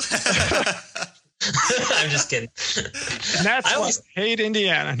roll. I'm just kidding. And that's why I hate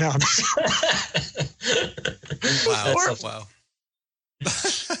Indiana. No, Wow.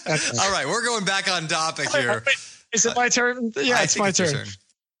 All right, we're going back on topic here. Is it my turn? Yeah, it's my turn.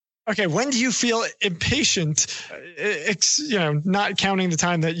 Okay, when do you feel impatient? Not counting the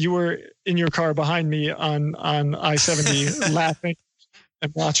time that you were in your car behind me on I-70 laughing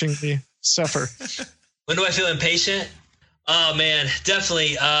and watching me suffer. When do I feel impatient? Oh, man,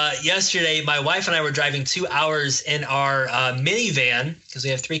 definitely. Yesterday, my wife and I were driving 2 hours in our minivan because we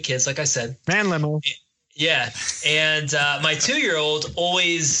have 3 kids, like I said. Man limo. Yeah. And my 2-year-old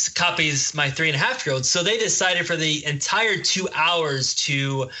always copies my 3.5-year-old. So they decided for the entire 2 hours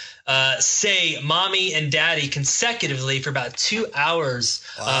to say mommy and daddy consecutively for about 2 hours.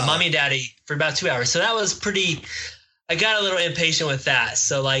 Wow. Mommy and daddy for about 2 hours. So that was pretty... I got a little impatient with that.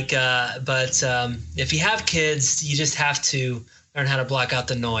 So but if you have kids, you just have to learn how to block out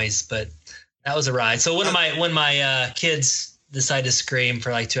the noise. But that was a ride. So when my kids decide to scream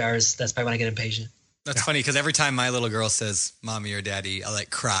for like 2 hours, that's probably when I get impatient. That's funny because every time my little girl says mommy or daddy, I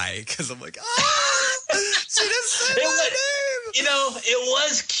like cry because I'm like, she just said my name. It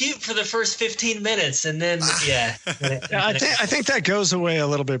was cute for the first 15 minutes. And then, I think that goes away a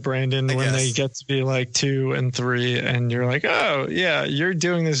little bit, Brandon, when they get to be like 2 and 3 and you're like, oh, yeah, you're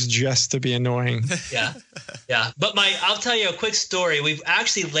doing this just to be annoying. Yeah. Yeah. But I'll tell you a quick story. We've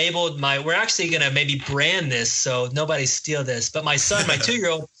actually labeled we're actually going to maybe brand this so nobody steal this. But my son, my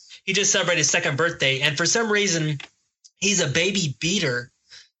 2-year-old, he just celebrated his 2nd birthday. And for some reason, he's a baby beater.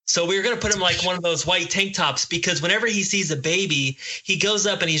 So we were going to put him like one of those white tank tops because whenever he sees a baby, he goes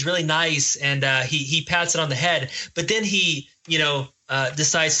up and he's really nice and he pats it on the head. But then he,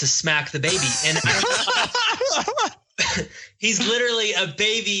 decides to smack the baby. And he's literally a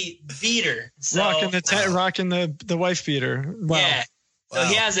baby beater. So, rocking the wife beater. Wow. Yeah. So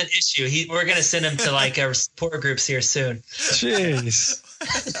he has an issue. We're going to send him to like our support groups here soon. Jeez.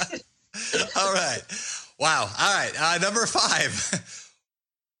 All right. Wow. All right. Number 5.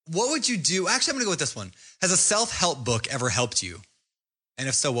 What would you do? Actually, I'm going to go with this one. Has a self-help book ever helped you? And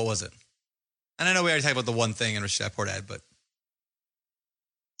if so, what was it? And I know we already talked about the one thing in which I poured ad, but.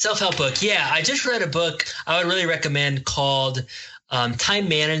 Self-help book. Yeah. I just read a book I would really recommend called Time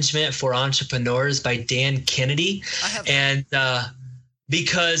Management for Entrepreneurs by Dan Kennedy. And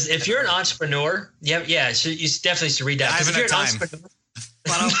because if you're an entrepreneur, you definitely should read that. I haven't had time.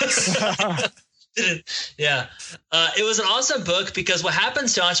 Yeah. It was an awesome book because what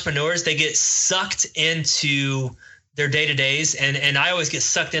happens to entrepreneurs, they get sucked into their day-to-days and I always get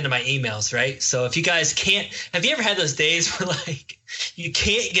sucked into my emails, right? So if you guys have you ever had those days where like you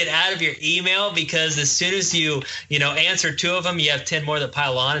can't get out of your email because as soon as you answer 2 of them, you have 10 more that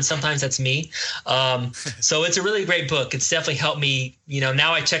pile on, and sometimes that's me. So it's a really great book. It's definitely helped me.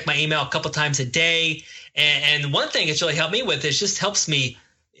 Now I check my email a couple times a day. And one thing it's really helped me with is just helps me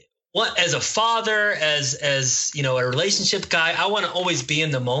as a father, as a relationship guy, I want to always be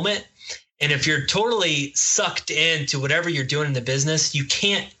in the moment. And if you're totally sucked into whatever you're doing in the business, you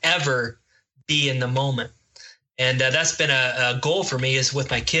can't ever be in the moment. And that's been a goal for me is with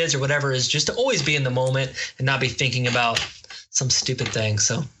my kids or whatever is just to always be in the moment and not be thinking about some stupid thing.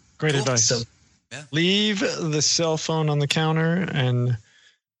 So great advice. So leave the cell phone on the counter and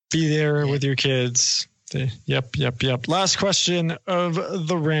be there with your kids. Yep. Last question of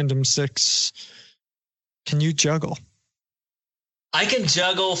the random 6. Can you juggle? I can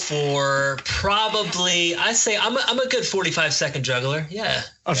juggle for probably, I say I'm a good 45-second juggler. Yeah.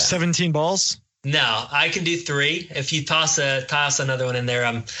 Of 17 balls? No, I can do 3. If you toss another one in there,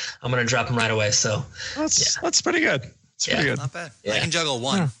 I'm going to drop them right away. So that's pretty good. It's pretty good. Not bad. Yeah. I can juggle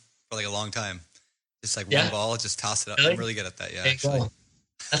one for like a long time. Just like one ball, just toss it up. Really? I'm really good at that. Yeah, actually.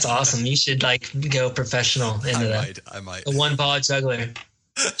 That's awesome. You should go professional into that. I might. A 1-ball juggler.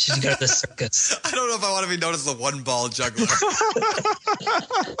 Should go to the circus. I don't know if I want to be known as the 1-ball juggler.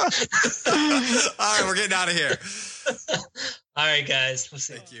 All right, we're getting out of here. All right, guys. We'll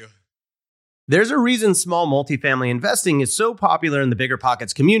see. Thank you. There's a reason small multifamily investing is so popular in the Bigger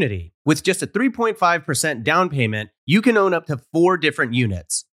Pockets community. With just a 3.5% down payment, you can own up to 4 different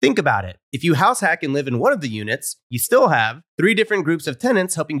units. Think about it. If you house hack and live in one of the units, you still have 3 different groups of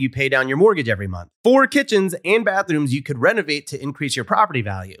tenants helping you pay down your mortgage every month, 4 kitchens and bathrooms you could renovate to increase your property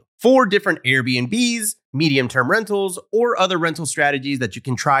value, 4 different Airbnbs, medium-term rentals, or other rental strategies that you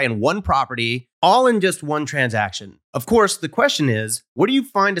can try in one property, all in just one transaction. Of course, the question is, where do you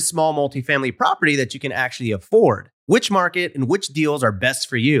find a small multifamily property that you can actually afford? Which market and which deals are best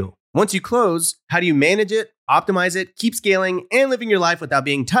for you? Once you close, how do you manage it, optimize it, keep scaling, and living your life without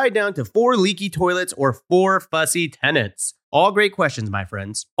being tied down to 4 leaky toilets or 4 fussy tenants? All great questions, my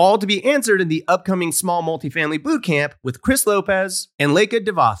friends. All to be answered in the upcoming Small Multifamily Bootcamp with Chris Lopez and Leka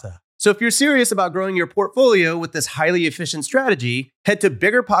Devatha. So if you're serious about growing your portfolio with this highly efficient strategy, head to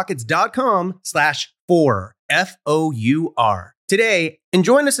biggerpockets.com/4, FOUR, today and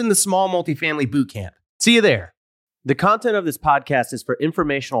join us in the Small Multifamily Bootcamp. See you there. The content of this podcast is for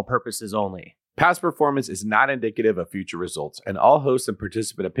informational purposes only. Past performance is not indicative of future results, and all host and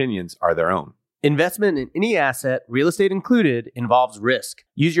participant opinions are their own. Investment in any asset, real estate included, involves risk.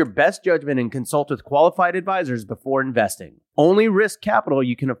 Use your best judgment and consult with qualified advisors before investing. Only risk capital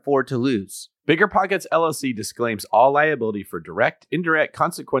you can afford to lose. Bigger Pockets LLC disclaims all liability for direct, indirect,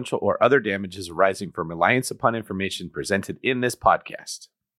 consequential, or other damages arising from reliance upon information presented in this podcast.